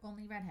 She's the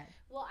only redhead.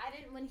 Well, I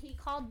didn't... When he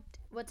called...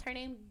 What's her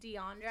name?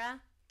 Deandra. I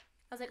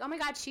was like, oh my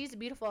God, she's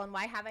beautiful, and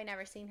why have I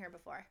never seen her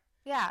before?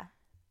 Yeah.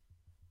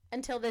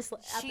 Until this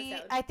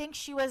episode. I think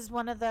she was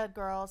one of the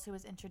girls who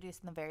was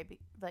introduced in the very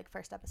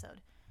first episode.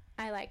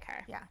 I like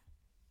her. Yeah.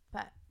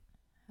 But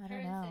I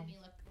don't know. Her and Sydney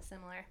look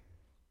similar.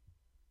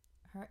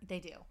 They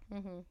do.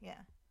 Mm-hmm. Yeah.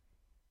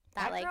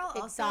 That like girl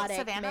exotic also,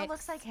 Savannah mix.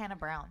 looks like Hannah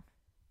Brown.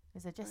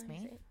 Is it just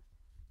me?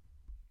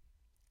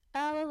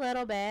 Oh, a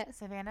little bit.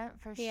 Savannah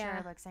for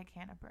sure looks like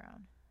Hannah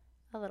Brown.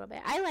 A little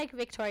bit. I like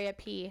Victoria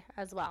P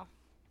as well.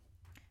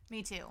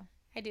 Me too.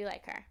 I do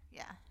like her.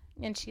 Yeah.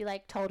 And she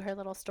like told her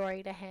little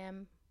story to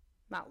him.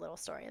 Not little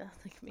story.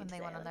 Like when they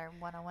went on their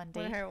one-on-one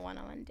date. Her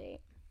one-on-one date.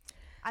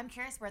 I'm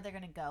curious where they're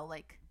gonna go,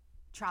 like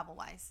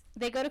travel-wise.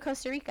 They go to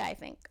Costa Rica, I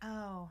think.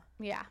 Oh.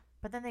 Yeah.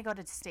 But then they go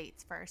to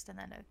states first, and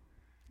then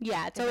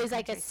yeah, it's always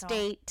like a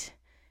state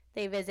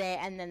they visit,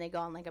 and then they go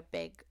on like a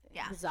big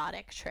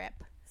exotic trip.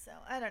 So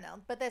I don't know,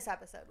 but this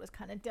episode was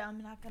kind of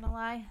dumb, not gonna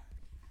lie.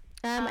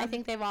 I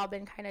think they've all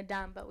been kind of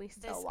dumb, but we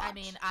still watch. I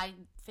mean, I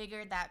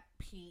figured that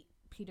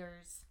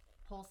Peter's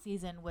whole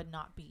season would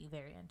not be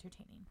very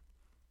entertaining.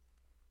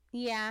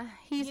 Yeah,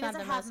 he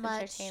doesn't have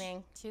much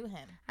entertaining to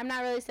him. I'm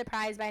not really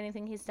surprised by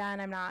anything he's done.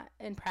 I'm not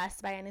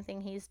impressed by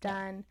anything he's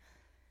done.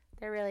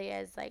 There really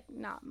is like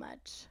not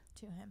much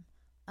to him.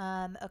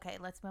 Okay,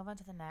 let's move on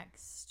to the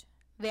next.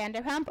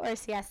 Vanderpump or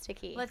Siesta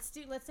Key? Let's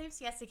save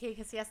Siesta Key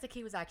because Siesta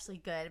Key was actually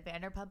good.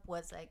 Vanderpump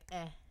was like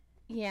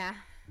Yeah.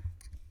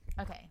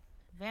 Okay.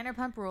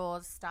 Vanderpump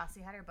rules.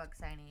 Stassi had her book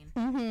signing.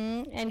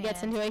 And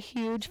gets into a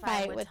huge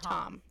fight with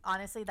Tom.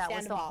 Honestly, that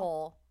was the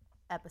whole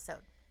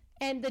episode.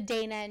 And the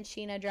Dana and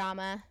Sheena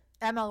drama.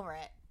 I'm over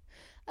it.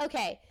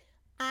 Okay.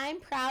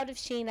 I'm proud of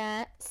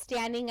Sheena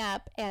standing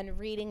up and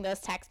reading those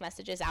text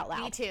messages out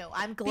loud. Me too.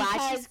 I'm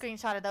glad she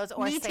screenshotted those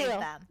or saved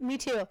them. Me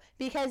too.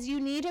 Because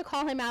you need to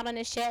call him out on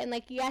his shit. And,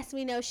 like, yes,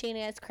 we know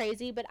Sheena is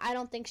crazy, but I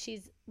don't think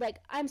she's, like,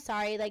 I'm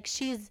sorry. Like,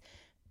 she's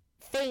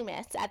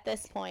famous at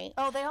this point.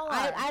 Oh, they all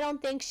are. I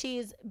don't think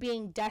she's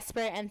being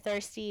desperate and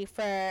thirsty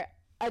for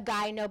a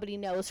guy nobody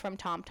knows from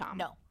Tom Tom.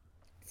 No.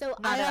 So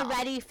I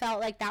already felt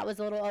like that was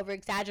a little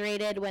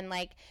over-exaggerated when,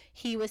 like,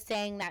 he was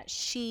saying that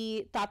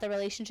she thought the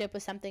relationship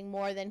was something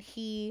more than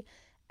he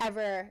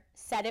ever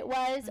said it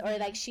was, or,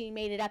 like, she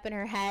made it up in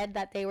her head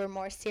that they were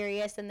more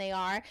serious than they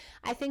are.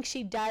 I think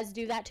she does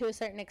do that to a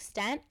certain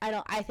extent.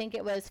 I think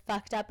it was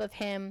fucked up of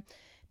him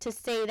to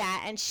say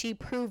that, and she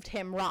proved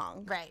him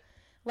wrong. Right.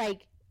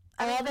 Like,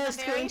 all those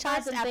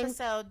screenshots and things.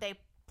 Episode, they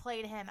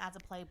played him as a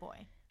playboy.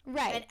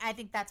 Right. And I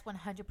think that's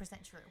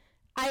 100% true.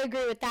 I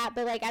agree with that,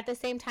 but, like, at the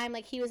same time,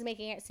 like, he was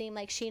making it seem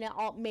like Sheena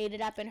all made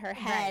it up in her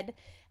head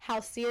how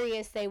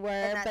serious they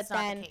were, but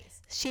then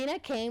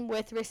Sheena came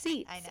with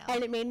receipts. I know.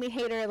 And it made me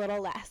hate her a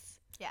little less.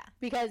 Yeah.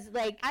 Because,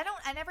 like, I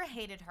never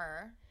hated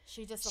her.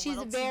 She's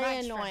very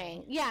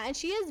annoying. Yeah, and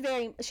she's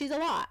a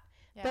lot.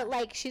 Yeah. But,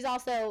 like, she's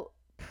also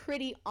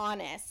pretty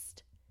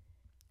honest.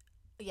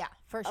 Yeah,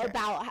 for sure.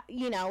 About,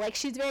 like,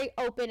 she's very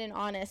open and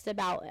honest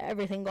about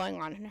everything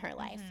going on in her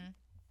life.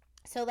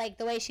 So, like,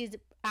 the way she's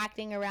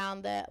acting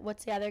around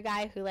what's the other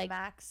guy who, like...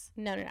 Max?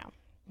 No.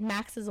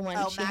 Max is the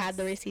one she had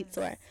the receipts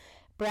for.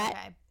 Brett.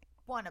 Okay.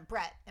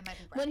 Brett. It might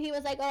be Brett. When he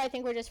was like, oh, I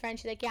think we're just friends,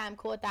 she's like, yeah, I'm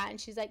cool with that. And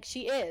she's like,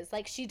 she is.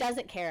 Like, she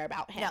doesn't care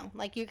about him. No.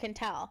 Like, you can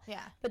tell.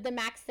 Yeah. But the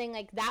Max thing,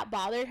 like, that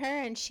bothered her,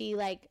 and she,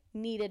 like,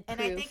 needed proof.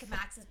 And I think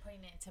Max is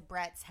putting it into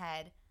Brett's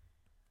head.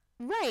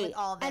 Right.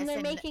 All this and they're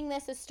making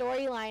this a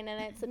storyline,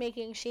 and it's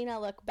making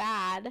Sheena look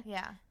bad.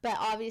 Yeah. But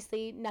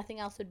obviously, nothing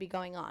else would be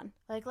going on.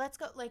 Like, let's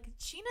go. Like,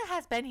 Sheena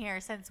has been here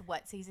since,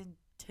 what, season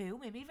 2?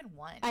 Maybe even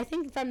 1. I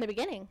think from the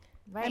beginning.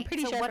 Right. I'm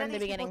pretty sure what from are the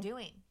these beginning. People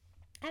doing?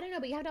 I don't know,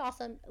 but you have to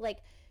also, like,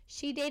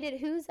 she dated,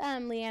 who's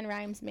Leanne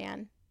Rimes'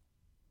 man?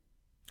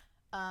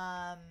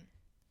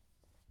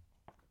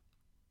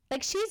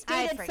 Like, she's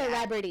dated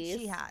celebrities.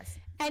 She has.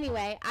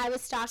 Anyway, I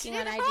was stalking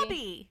on IG.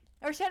 Robbie.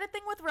 Or she had a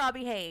thing with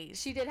Robbie Hayes.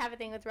 She did have a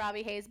thing with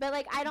Robbie Hayes. But,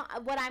 like,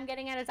 what I'm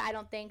getting at is I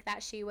don't think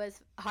that she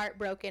was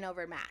heartbroken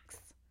over Max.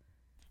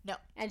 No.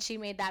 And she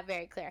made that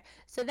very clear.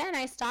 So then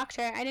I stalked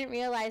her. I didn't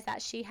realize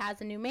that she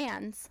has a new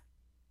man's.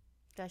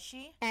 Does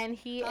she? And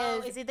he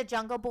is he the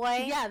Jungle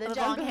Boy? Yeah, the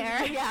jungle long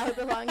hair. Yeah, with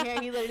the long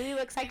hair. He literally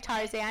looks like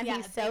Tarzan. Yeah,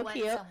 he's so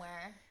cute.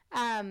 Somewhere.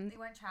 They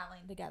weren't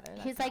traveling together.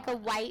 He's like a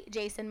white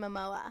Jason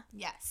Momoa.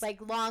 Yes. Like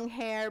long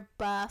hair,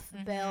 buff,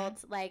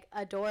 built, like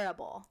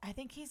adorable. I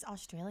think he's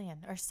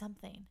Australian or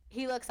something.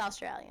 He looks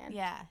Australian.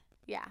 Yeah.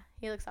 Yeah,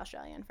 he looks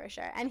Australian for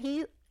sure. And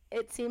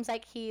it seems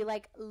like he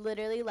like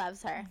literally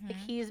loves her. Like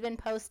he's been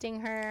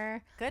posting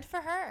her. Good for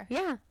her.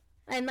 Yeah.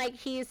 And like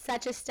he's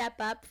such a step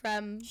up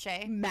from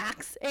Shay.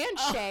 Max and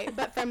Shay,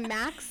 but from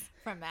Max.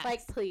 From Max.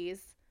 Like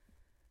please.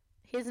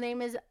 His name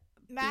is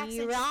Max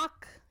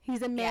B-Rock.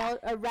 He's a male,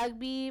 a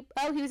rugby.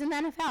 Oh, he was in the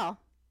NFL.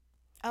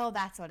 Oh,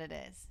 that's what it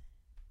is.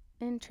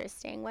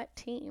 Interesting. What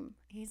team?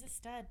 He's a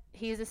stud.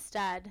 He's a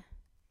stud.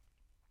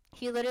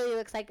 He literally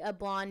looks like a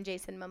blonde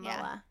Jason Momoa.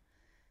 Yeah.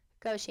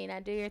 Go,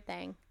 Sheena. Do your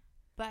thing.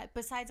 But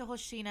besides the whole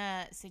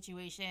Sheena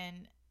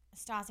situation,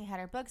 Stassi had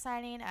her book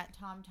signing at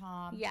Tom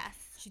Tom. Yes.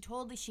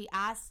 She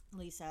asked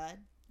Lisa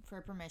for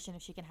permission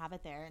if she can have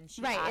it there, and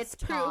she asked it's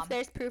proof. Tom.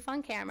 There's proof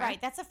on camera.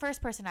 Right. That's the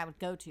first person I would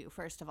go to,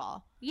 first of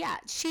all. Yeah.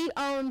 She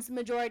owns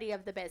majority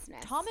of the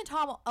business. Tom and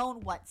Tom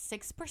own, what,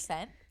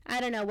 6%? I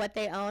don't know what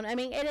they own. I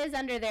mean, it is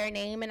under their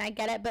name, and I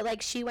get it, but,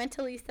 like, she went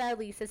to Lisa.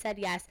 Lisa said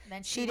yes.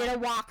 Then she did a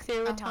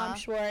walkthrough with Tom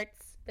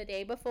Schwartz the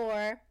day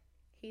before.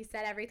 He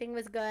said everything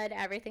was good.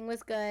 Everything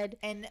was good.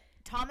 And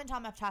Tom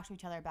have talked to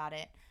each other about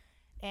it.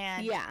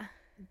 And yeah.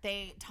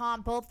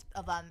 Both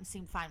of them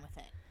seemed fine with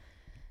it.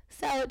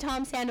 So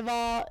Tom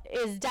Sandoval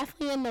is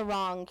definitely in the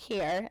wrong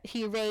here.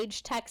 He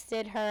rage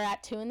texted her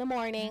at 2 a.m,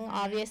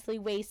 obviously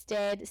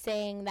wasted,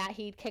 saying that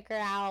he'd kick her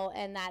out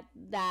and that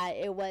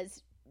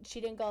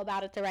she didn't go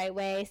about it the right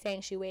way,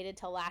 saying she waited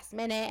till last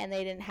minute and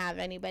they didn't have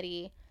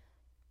anybody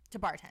to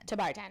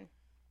bartend.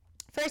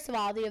 First of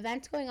all, the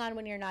event's going on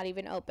when you're not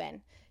even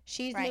open.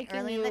 she's right, making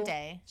early you, in the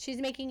day. she's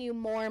making you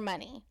more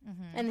money.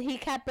 And he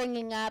kept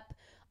bringing up,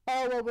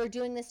 oh, well, we're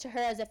doing this to her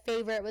as a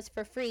favor. It was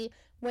for free.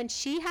 When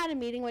she had a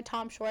meeting with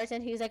Tom Schwartz,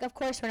 and he's like, of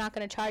course, we're not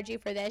going to charge you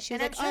for this. She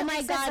was like, sure oh,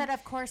 my God. Said,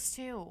 of course,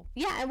 too.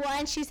 Yeah,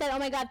 and she said, oh,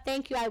 my God,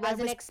 thank you. I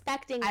wasn't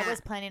expecting that. I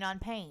was planning on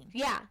paying.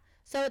 Yeah.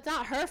 So it's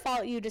not her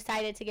fault you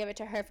decided to give it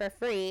to her for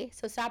free.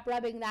 So stop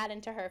rubbing that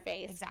into her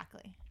face.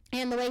 Exactly.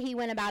 And the way he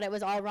went about it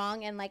was all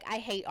wrong. And, like, I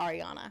hate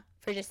Ariana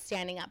for just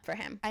standing up for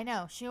him. I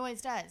know. She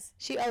always does.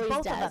 She always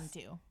does. Both of them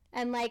do.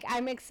 And, like,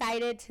 I'm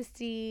excited to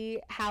see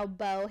how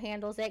Bo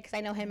handles it, because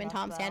I know him and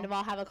Tom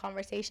Sandoval have a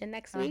conversation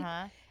next week.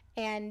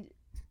 And,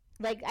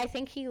 like, I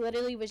think he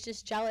literally was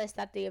just jealous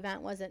that the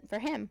event wasn't for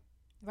him.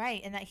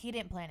 Right, and that he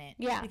didn't plan it.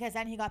 Yeah. Because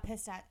then he got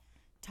pissed at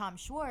Tom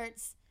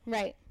Schwartz.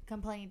 Right.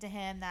 Complaining to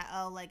him that,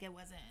 it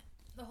wasn't,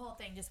 the whole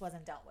thing just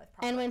wasn't dealt with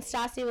properly. And when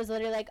Stassi was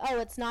literally like,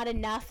 oh, it's not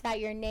enough that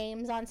your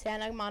name's on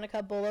Santa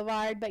Monica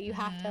Boulevard, but you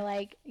have to,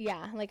 like,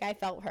 I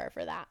felt her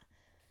for that.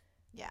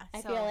 Yeah.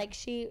 I feel like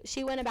she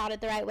went about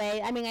it the right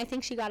way. I mean, I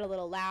think she got a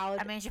little loud.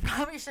 I mean, she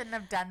probably shouldn't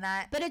have done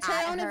that. But it's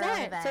her own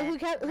event. So who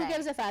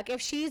gives a fuck?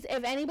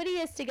 If anybody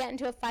is to get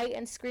into a fight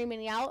and scream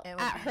and yell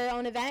at her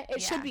own event,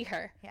 it should be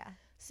her. Yeah.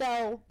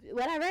 So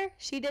whatever.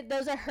 She did.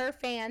 Those are her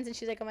fans, and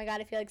she's like, oh my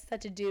God, I feel like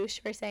such a douche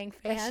for saying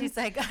fans. And she's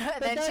like,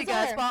 then she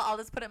goes, well, I'll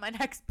just put it in my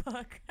next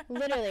book.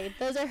 Literally,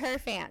 those are her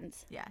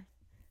fans. Yeah.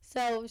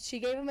 So she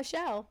gave him a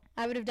show.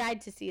 I would have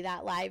died to see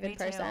that live in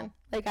person. Too.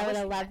 Like, I would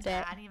have loved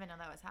it. I didn't even know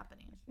that was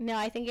happening. No,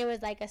 I think it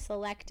was like a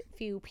select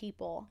few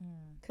people.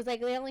 Because,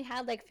 like, they only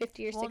had like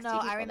 50 or 60 people.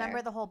 Well, no, I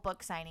remember the whole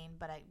book signing,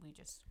 but we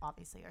just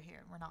obviously are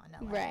here. We're not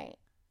in LA. Right.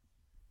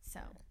 So.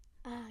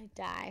 I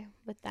die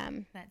with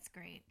them. That's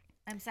great.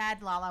 I'm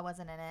sad Lala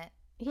wasn't in it.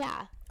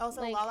 Yeah.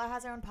 Also, Lala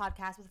has her own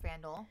podcast with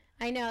Randall.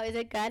 I know. Is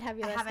it good? Have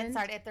you listened? I haven't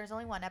started. There's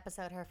only one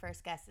episode. Her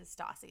first guest is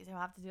Stassi, so we'll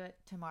have to do it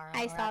tomorrow.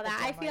 I saw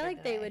that. I feel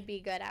like they would be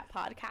good at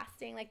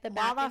podcasting, like the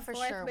Lala back and for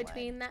forth sure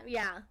between them.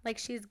 Yeah, like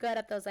she's good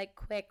at those like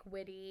quick,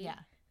 witty. Yeah.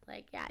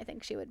 Like I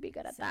think she would be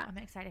good at that. I'm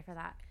excited for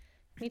that.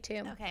 Me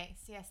too. Okay,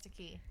 Siesta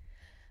Key.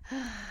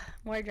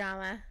 More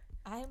drama.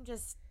 I'm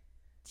just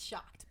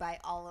shocked by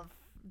all of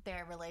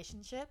their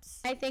relationships.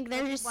 I think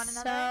they're just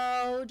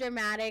so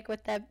dramatic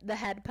with the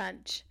head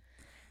punch.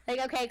 Like,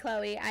 okay,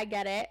 Chloe, I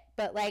get it,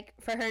 but like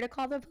for her to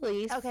call the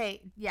police.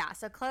 Okay, yeah.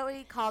 So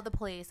Chloe called the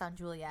police on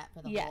Juliet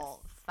for the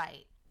whole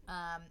fight,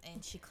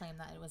 and she claimed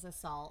that it was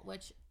assault.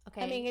 Which,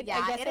 okay, I mean, I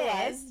guess it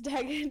was.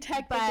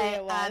 Technically,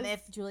 it was.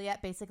 If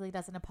Juliet basically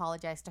doesn't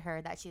apologize to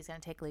her, that she's going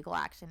to take legal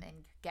action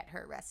and get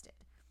her arrested.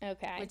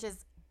 Okay. Which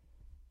is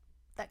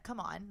that. Come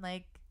on,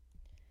 like,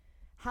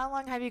 how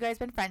long have you guys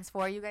been friends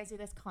for? You guys do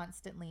this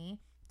constantly.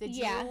 Did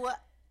you?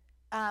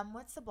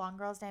 What's the blonde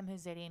girl's name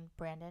who's dating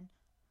Brandon?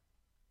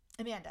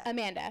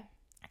 Amanda.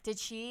 Did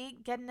she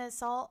get an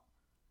assault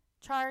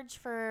charge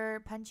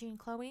for punching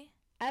Chloe?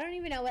 I don't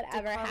even know what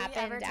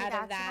happened out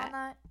of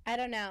that. I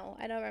don't know.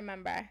 I don't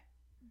remember.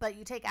 But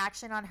you take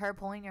action on her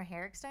pulling your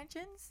hair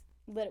extensions?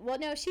 Well,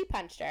 no, she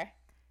punched her.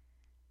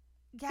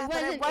 Yeah,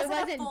 it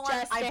wasn't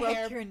just I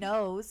broke your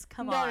nose.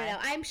 Come on. No.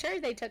 I'm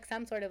sure they took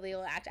some sort of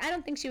legal action. I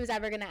don't think she was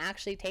ever going to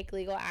actually take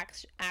legal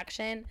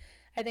action.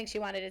 I think she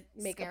wanted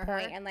to make a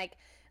point and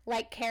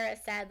like Kara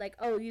said, like,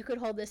 oh, you could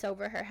hold this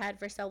over her head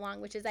for so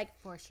long, which is like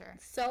for sure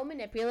so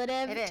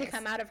manipulative to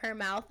come out of her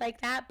mouth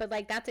like that. But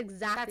like that's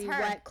exactly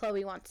what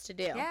Chloe wants to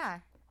do. Yeah,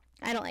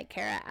 I don't like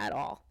Kara at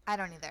all. I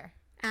don't either.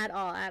 At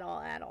all.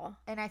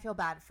 And I feel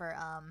bad for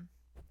oh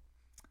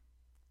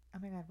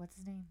my God, what's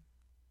his name?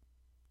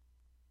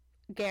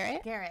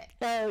 Garrett.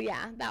 Oh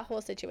yeah, that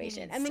whole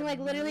situation. I mean, like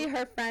literally,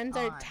 her friends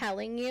are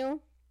telling you.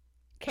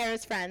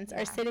 Kara's friends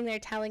are sitting there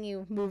telling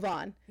you, move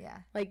on. Yeah.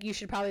 Like, you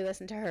should probably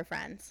listen to her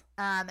friends.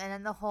 And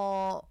then the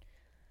whole,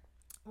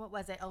 what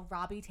was it? Oh,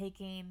 Robbie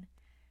taking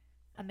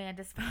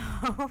Amanda's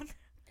phone.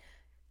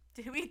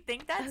 Do we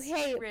think that's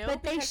true?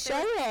 But they show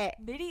it.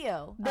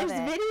 Video. There's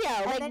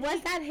video. Like,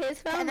 was that his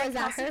phone? Was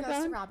that her phone?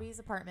 Goes to Robbie's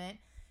apartment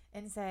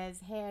and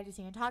says, hey, I just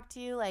need to talk to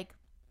you. Like,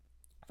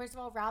 first of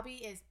all,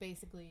 Robbie is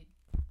basically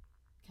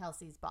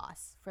Kelsey's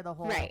boss for the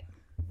whole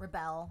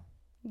Rebel.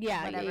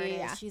 Yeah, whatever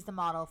it is. She's the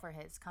model for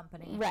his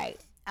company.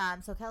 Right.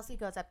 So Kelsey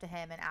goes up to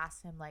him and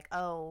asks him, like,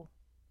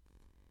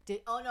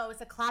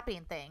 it's a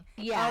clapping thing.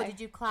 Yeah. Oh, did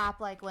you clap,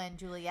 like, when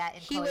Juliet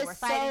and Chloe were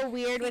fighting? He was so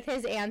weird with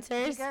his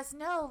answers. He goes,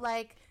 no,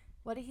 like,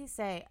 what did he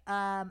say?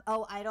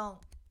 I don't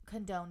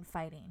condone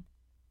fighting.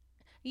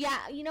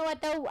 Yeah, you know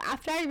what, though?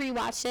 After I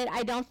rewatched it,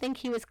 I don't think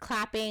he was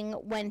clapping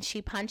when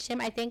she punched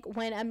him. I think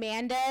when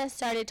Amanda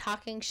started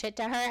talking shit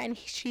to her and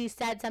she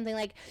said something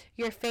like,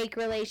 your fake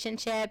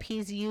relationship,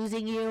 he's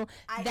using you,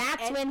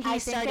 that's when he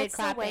started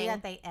clapping. The way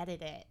that they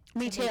edit it.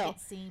 Me too. Make it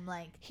seem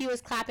like he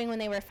was clapping when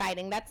they were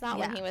fighting. That's not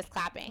when he was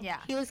clapping. Yeah.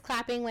 He was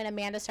clapping when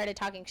Amanda started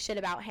talking shit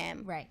about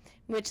him. Right.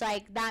 Which,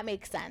 like, that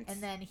makes sense.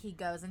 And then he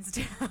goes and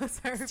steals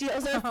her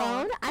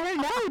phone? I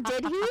don't know.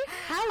 Did he?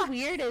 How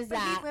weird is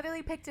that? He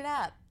literally picked it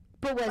up.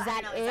 But was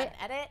that it? Is that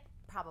an edit?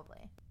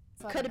 Probably.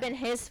 So could have been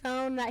his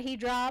phone that he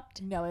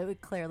dropped. No, it would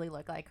clearly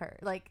look like her.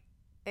 Like,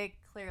 it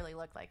clearly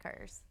looked like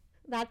hers.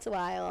 That's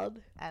wild.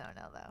 I don't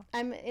know, though.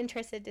 I'm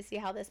interested to see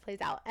how this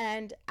plays out.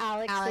 And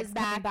Alex is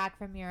coming back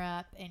from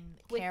Europe and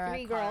with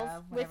three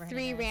girls, with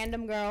three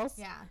random girls.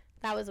 Yeah.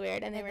 That was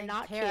weird. And they were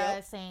not Kara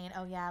cute. saying,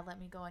 oh, yeah, let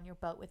me go on your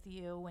boat with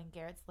you when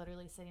Garrett's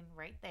literally sitting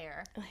right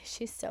there.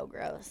 She's so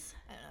gross.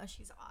 I don't know.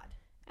 She's odd.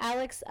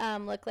 Alex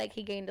looked like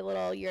he gained a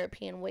little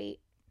European weight.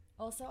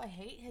 Also, I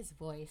hate his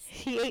voice.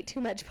 He ate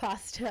too much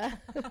pasta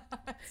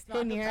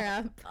in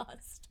Europe.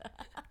 Pasta.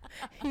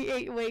 He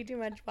ate way too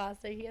much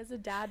pasta. He has a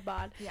dad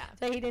bod. Yeah.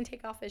 So he didn't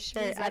take off his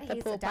shirt at the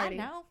pool party.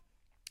 Now?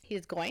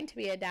 He's going to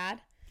be a dad.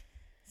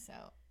 So.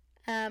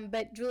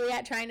 But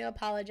Juliet trying to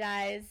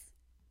apologize.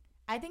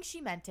 I think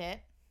she meant it.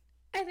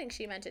 I think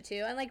she meant it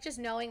too. And like just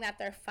knowing that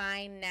they're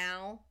fine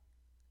now.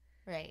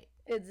 Right.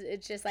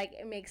 It's just like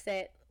it makes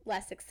it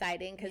less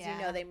exciting because you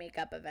know they make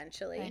up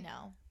eventually. I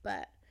know.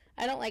 But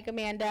I don't like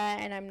Amanda,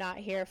 and I'm not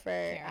here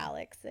for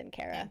Alex and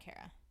Kara.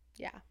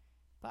 Yeah.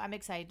 But I'm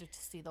excited to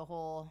see the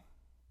whole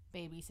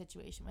baby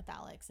situation with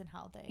Alex and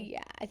how they.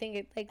 Yeah, I think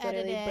it like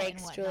literally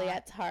breaks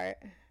Juliet's heart.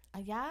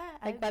 Yeah.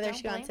 Like whether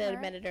she wants to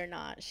admit it or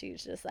not,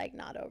 she's just like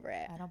not over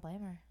it. I don't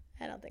blame her.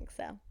 I don't think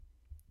so.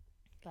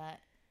 But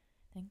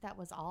I think that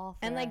was all.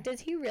 And like,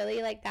 does he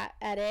really like that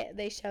edit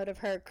they showed of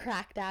her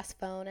cracked ass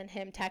phone and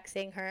him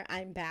texting her,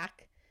 "I'm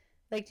back"?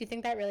 Like, do you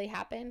think that really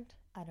happened?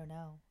 I don't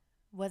know.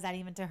 Was that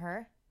even to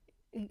her?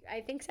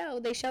 I think so.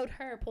 They showed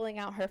her pulling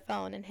out her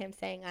phone and him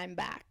saying, "I'm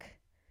back."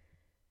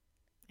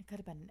 It could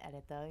have been an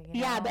edit, though. You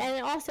know? Yeah, but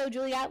and also,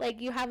 Juliet,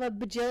 like, you have a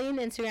bajillion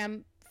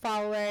Instagram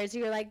followers.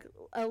 You're, like,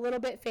 a little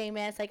bit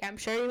famous. Like, I'm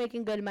sure you're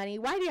making good money.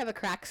 Why do you have a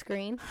cracked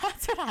screen?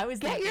 That's what I was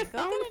thinking. Get your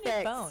phone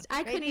fixed.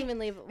 I couldn't even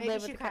live maybe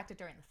with she cracked it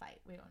during the fight.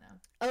 We don't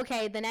know.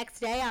 Okay, the next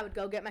day, I would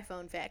go get my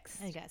phone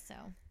fixed. I guess so.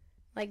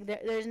 Like,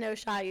 there's no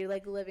shot you,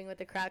 like, living with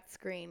a cracked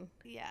screen.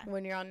 Yeah.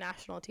 When you're on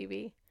national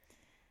TV.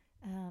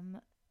 I'm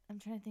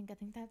trying to think. I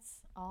think that's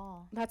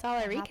all. That's all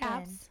our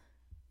recaps.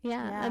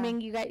 Yeah. I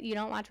mean, you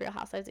don't watch Real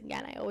Housewives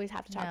again. I always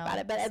have to talk about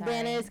it. But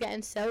Atlanta is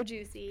getting so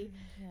juicy.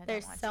 Yeah,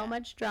 there's so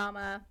much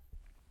drama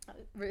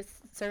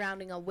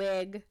surrounding a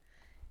wig.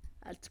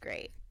 That's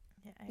great.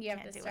 Yeah, you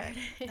have to start.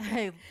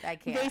 I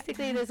can't.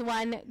 Basically, this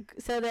one,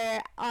 so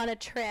they're on a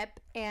trip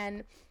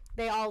and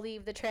they all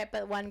leave the trip,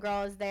 but one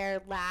girl is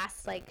there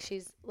last, like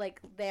she's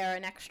like there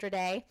an extra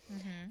day.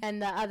 Mm-hmm.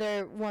 And the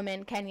other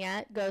woman,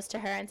 Kenya, goes to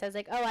her and says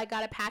like, "Oh, I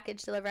got a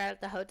package delivered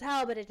at the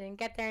hotel, but it didn't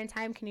get there in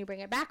time. Can you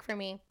bring it back for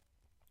me?"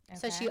 Okay.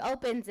 So she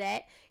opens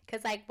it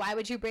because like, why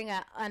would you bring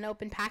an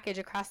unopened package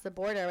across the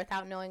border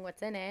without knowing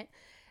what's in it?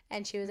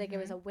 And she was like, it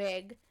was a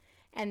wig.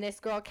 And this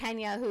girl,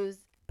 Kenya, whose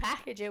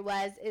package it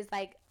was, is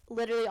like,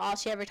 literally all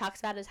she ever talks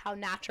about is how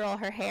natural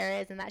her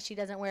hair is and that she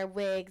doesn't wear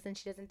wigs and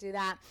she doesn't do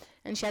that.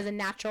 And she has a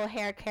natural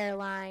hair care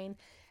line.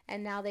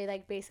 And now they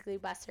like basically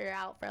bust her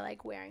out for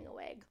like wearing a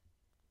wig.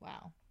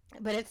 Wow.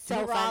 But it's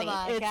so funny.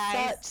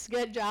 Guys. It's such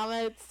good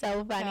drama. It's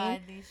so funny.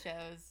 God, these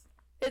shows.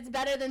 It's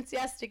better than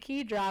Siesta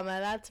Key drama,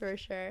 that's for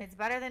sure. It's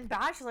better than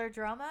Bachelor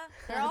drama.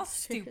 They're all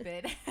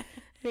stupid.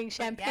 Being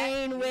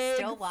champagne, wigs,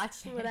 still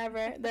watching.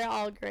 Whatever. They're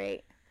all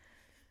great.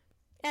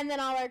 And then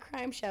all our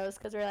crime shows,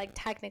 because we're like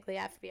technically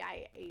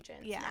FBI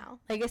agents now.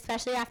 Like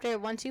especially after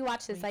once you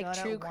watch this like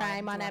true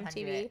crime on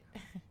MTV,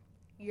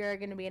 you're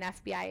gonna be an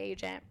FBI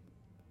agent.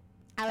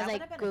 I was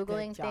like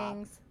Googling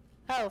things.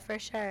 Oh, for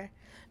sure.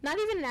 Not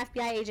even an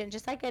FBI agent,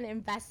 just like an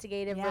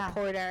investigative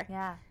reporter.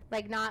 Yeah.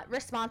 Like not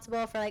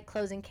responsible for like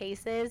closing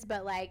cases,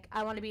 but like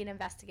I want to be an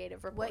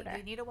investigative reporter. What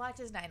you need to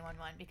watch is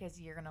 911 because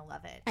you're gonna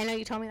love it. I know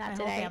you told me that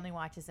today. My whole family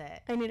watches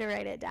it. I need to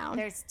write it down.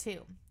 There's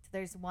two.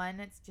 There's one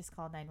that's just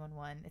called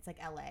 911. It's like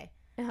LA.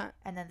 Uh-huh.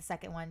 And then the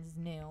second one's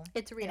new.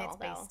 It's real, and it's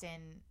based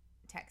in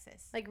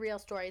Texas. Like real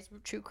stories,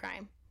 true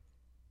crime.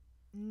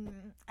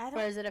 Or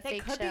is it a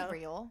fake show? It could be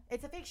real.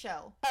 It's a fake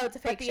show. Oh, it's a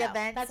fake show. The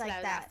events that's like what I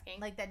was that, asking.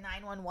 like the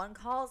 911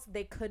 calls,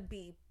 they could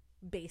be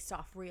based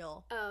off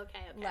real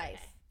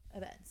life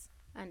events.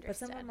 Understood. But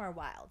some of them are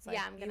wild. So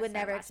yeah, I'm gonna you would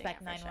never watching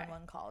expect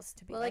 911 calls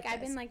to be. Well, like I've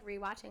this. been like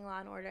rewatching Law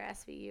and Order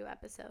SVU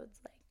episodes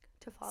like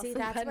to fall asleep. See,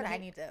 that's what I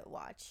need to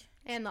watch.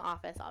 And The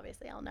Office,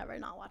 obviously. I'll never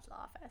not watch The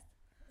Office.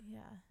 Yeah.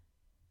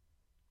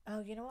 Oh,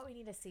 you know what we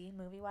need to see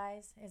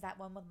movie-wise? Is that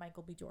one with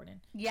Michael B.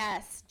 Jordan.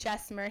 Yes.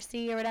 Just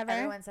Mercy or whatever.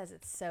 Everyone says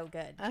it's so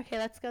good. Okay,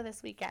 let's go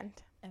this weekend.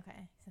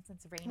 Okay, since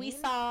it's raining. We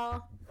saw...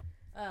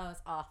 Oh,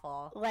 it's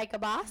awful. Like a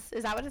Boss?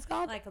 Is that what it's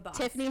called? Like a Boss.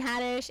 Tiffany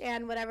Haddish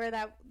and whatever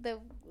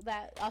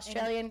that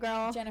Australian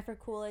girl. Jennifer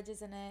Coolidge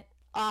is in it.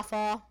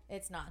 Awful.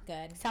 It's not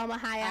good. Selma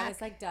Hayek. I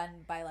was like done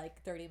by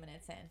like 30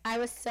 minutes in. I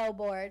was so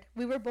bored.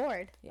 We were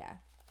bored. Yeah.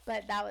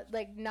 But that was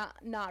like not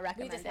recommended.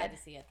 We just had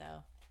to see it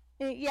though.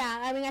 Yeah,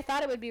 I mean, I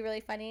thought it would be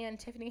really funny, and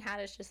Tiffany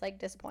Haddish just like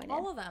disappointed.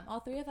 All of them, all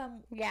three of them,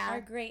 are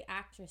great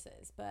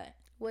actresses, but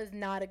was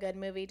not a good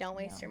movie. Don't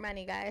waste your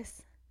money,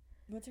 guys.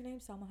 What's her name?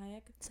 Salma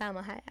Hayek.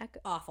 Salma Hayek.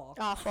 Awful.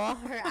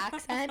 Her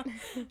accent.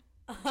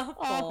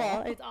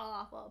 Awful. It's all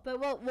awful. But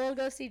we'll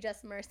go see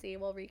Just Mercy.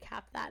 We'll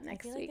recap that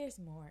next week. I feel like there's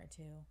more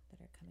too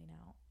that are coming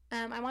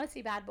out. I want to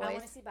see Bad Boys. I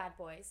want to see Bad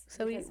Boys.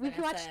 So we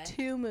can watch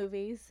 2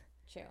 movies.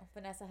 True.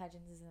 Vanessa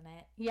Hudgens is in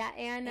it. Yeah,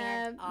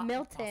 and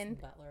Milton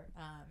Butler.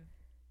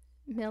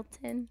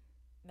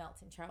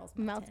 Charles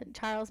Melton.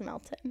 Charles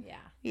Melton. Yeah.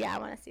 Yeah, I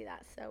want to see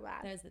that so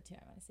bad. Those are the two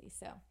I want to see.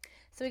 So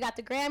we got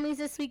the Grammys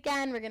this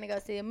weekend. We're going to go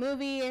see a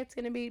movie. It's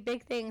going to be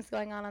big things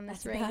going on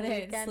this ring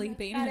weekend.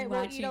 Sleeping and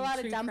we'll watching eat a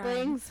lot of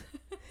dumplings.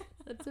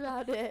 That's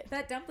about it.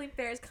 That dumpling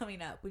fair is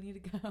coming up. We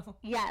need to go.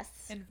 Yes.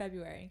 In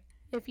February.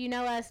 If you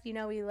know us, you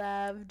know we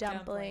love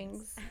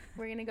dumplings.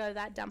 We're going to go to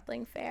that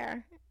dumpling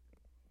fair.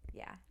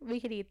 Yeah. We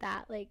could eat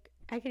that. Like,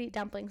 I could eat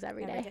dumplings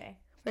every day.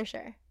 For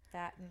sure.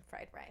 That and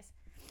fried rice.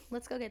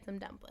 Let's go get some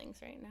dumplings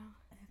right now.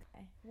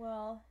 Okay.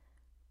 Well,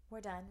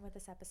 we're done with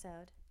this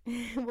episode.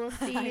 We'll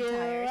see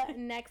you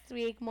next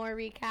week. More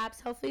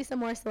recaps. Hopefully some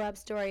more celeb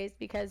stories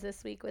because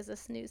this week was a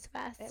snooze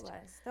fest. It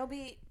was. There'll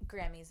be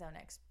Grammys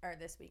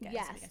this weekend.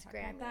 Yes, so we can talk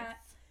Grammys. About that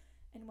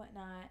and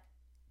whatnot.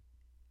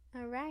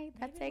 All right.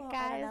 That's it, guys.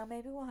 I don't know.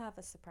 Maybe we'll have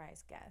a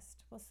surprise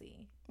guest. We'll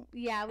see.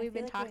 Yeah, we've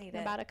been talking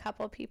about a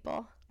couple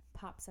people.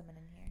 Pop someone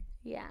in here.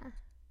 Yeah.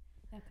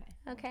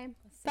 Okay. Okay.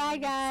 Bye,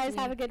 guys.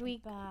 Have a good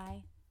week.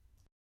 Bye.